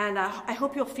 and I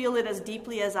hope you'll feel it as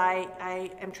deeply as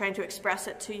I am trying to express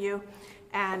it to you,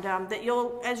 and that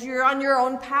you'll, as you're on your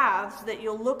own paths, that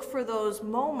you'll look for those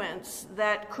moments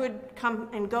that could come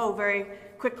and go very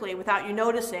quickly without you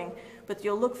noticing, but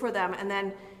you'll look for them and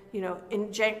then, you know,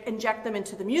 inject them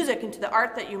into the music, into the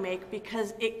art that you make,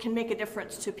 because it can make a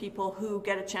difference to people who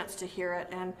get a chance to hear it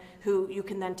and who you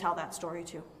can then tell that story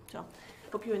to. So,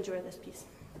 hope you enjoy this piece.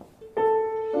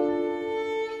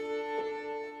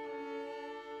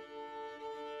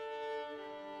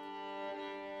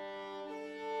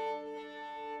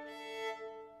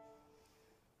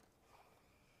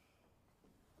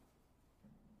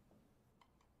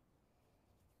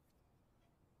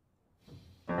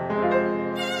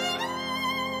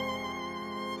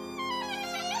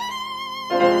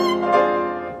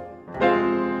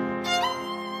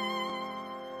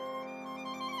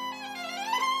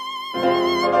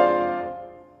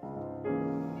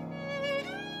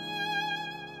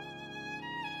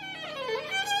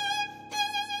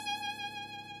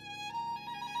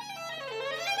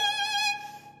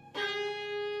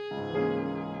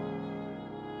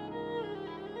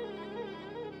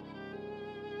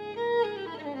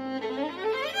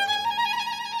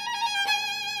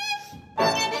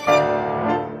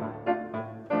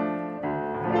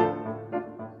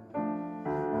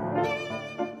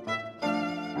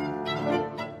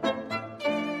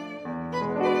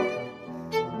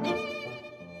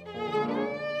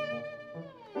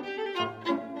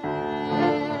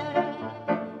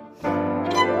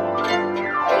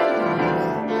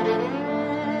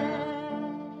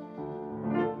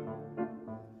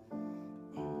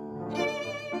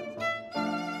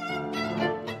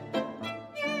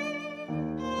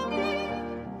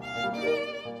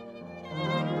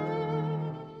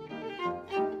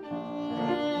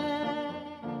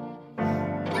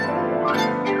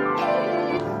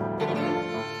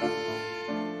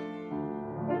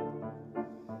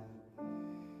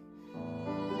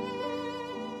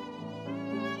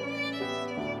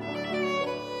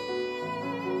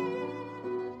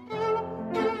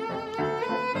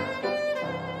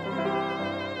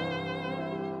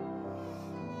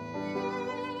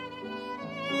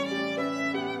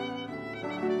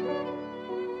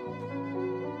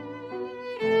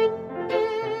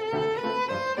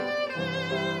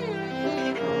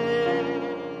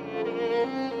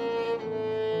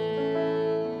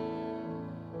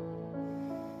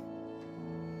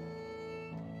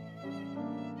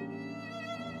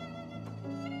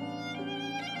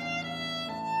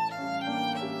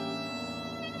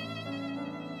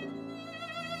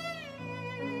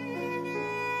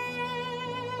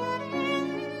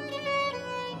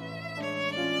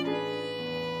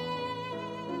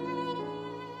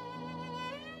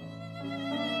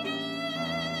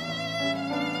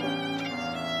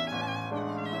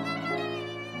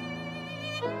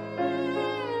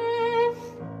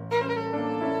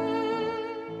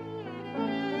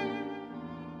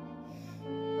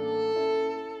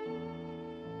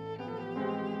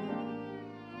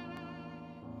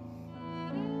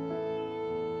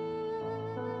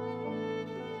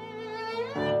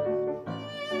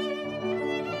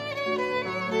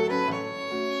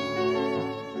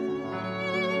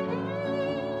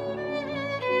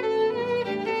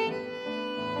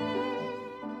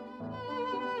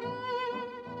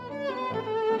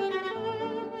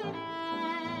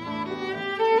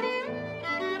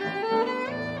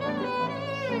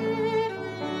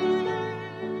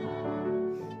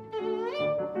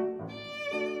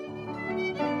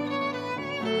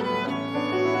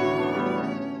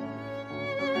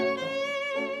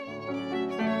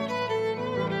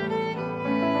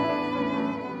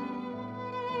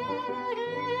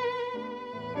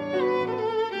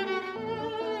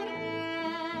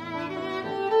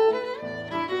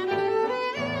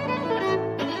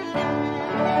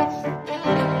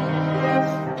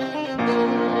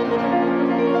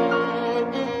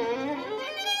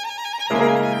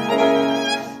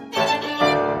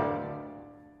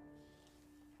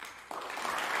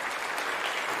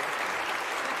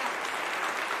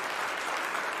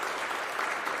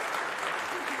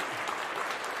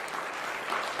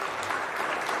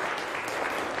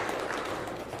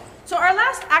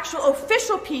 last actual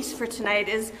official piece for tonight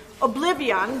is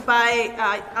Oblivion by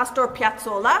Astor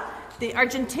Piazzolla, the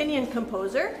Argentinian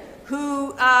composer, who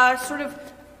sort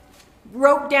of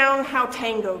wrote down how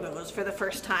tango goes for the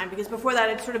first time, because before that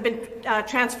it's sort of been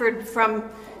transferred from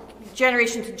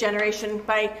generation to generation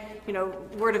by, you know,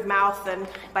 word of mouth and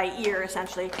by ear,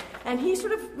 essentially. And he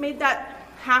sort of made that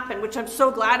happen, which I'm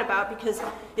so glad about, because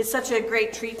it's such a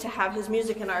great treat to have his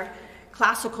music in our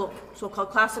classical, so-called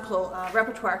classical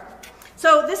repertoire.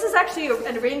 So this is actually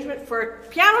an arrangement for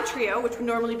piano trio, which would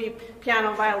normally be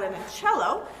piano, violin, and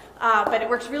cello, but it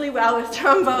works really well with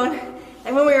trombone.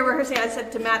 And when we were rehearsing, I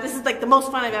said to Matt, this is like the most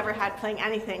fun I've ever had playing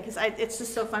anything, because it's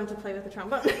just so fun to play with the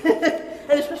trombone,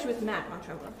 and especially with Matt on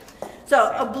trombone.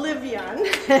 So, Oblivion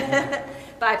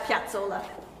by Piazzolla.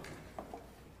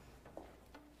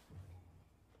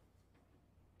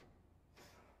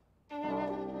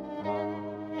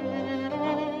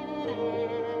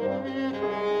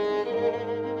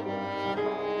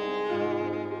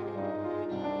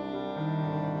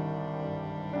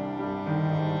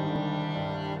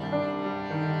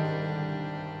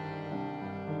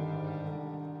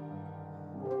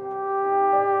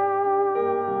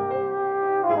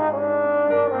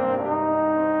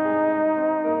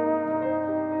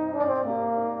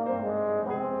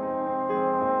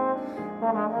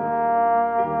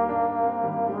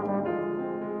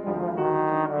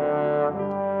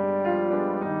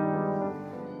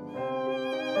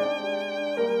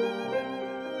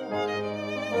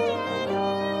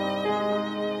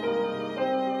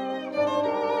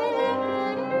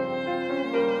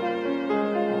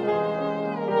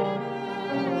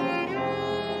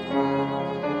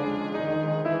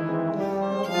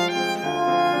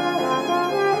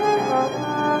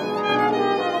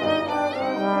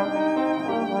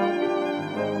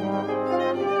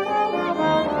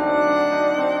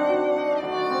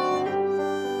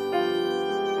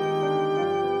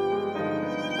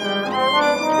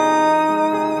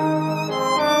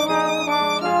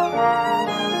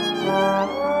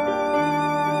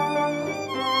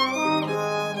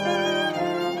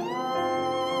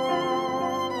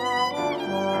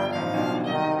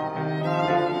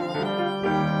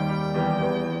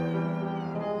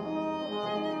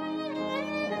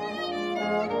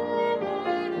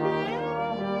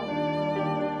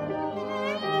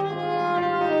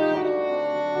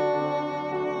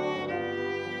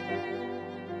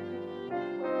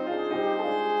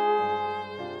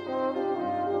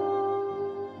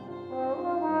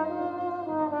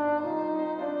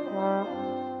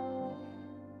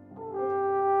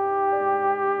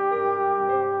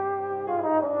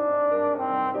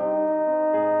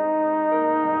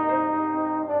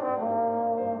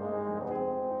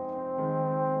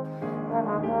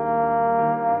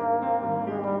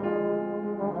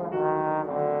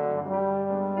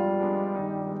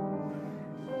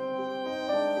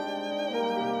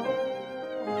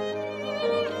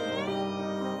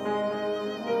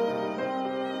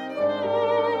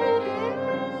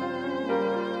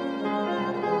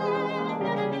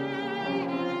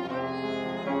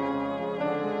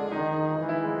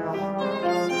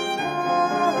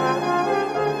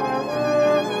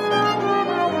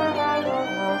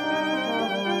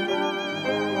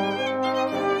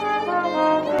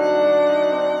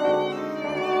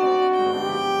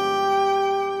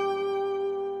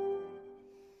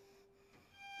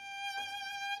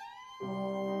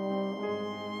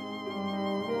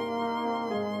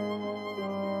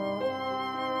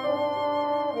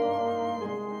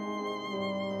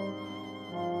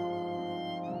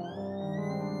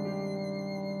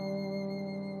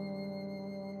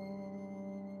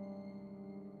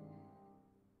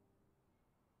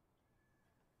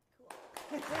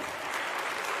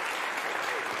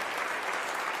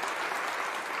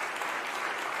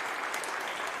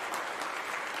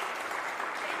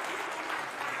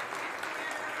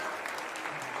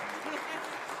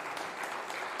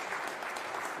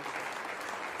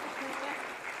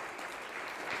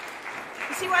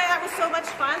 See why that was so much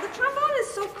fun? The trombone is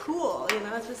so cool, you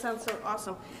know, it just sounds so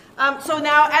awesome. So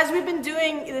now, as we've been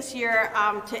doing this year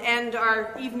to end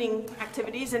our evening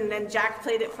activities, and then Jack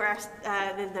played it for us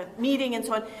in the meeting and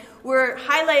so on, we're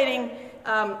highlighting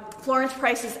Florence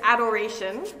Price's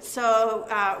Adoration. So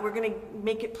we're going to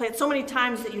make it play it so many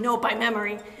times that you know it by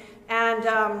memory.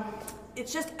 And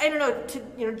it's just, I don't know,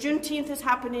 Juneteenth is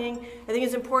happening. I think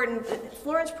it's important.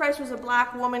 Florence Price was a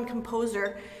black woman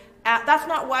composer. That's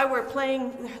not why we're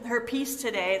playing her piece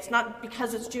today. It's not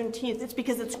because it's Juneteenth. It's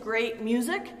because it's great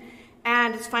music,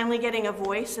 and it's finally getting a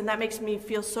voice, and that makes me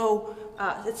feel so,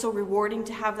 it's so rewarding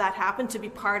to have that happen, to be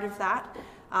part of that.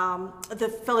 The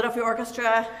Philadelphia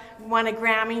Orchestra won a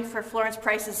Grammy for Florence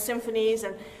Price's symphonies,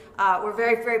 and we're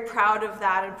very, very proud of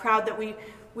that, and proud that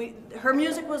her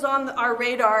music was on our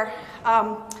radar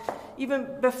even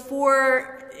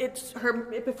before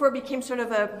it became sort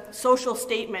of a social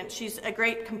statement. She's a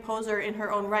great composer in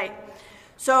her own right.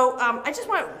 So I just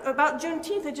want, about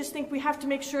Juneteenth, I just think we have to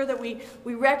make sure that we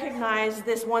recognize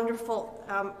this wonderful,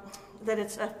 that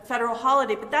it's a federal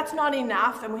holiday, but that's not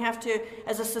enough, and we have to,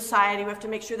 as a society, we have to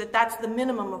make sure that that's the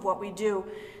minimum of what we do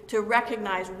to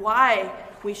recognize why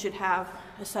we should have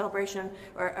a celebration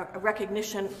or a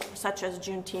recognition such as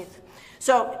Juneteenth.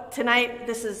 So tonight,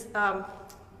 this is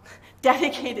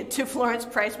dedicated to Florence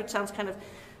Price, which sounds kind of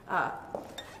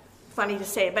funny to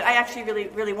say, but I actually really,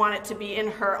 really want it to be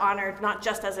in her honor, not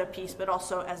just as a piece, but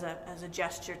also as a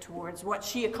gesture towards what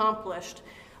she accomplished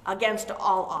against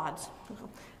all odds.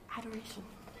 Adoration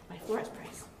by Florence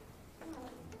Price.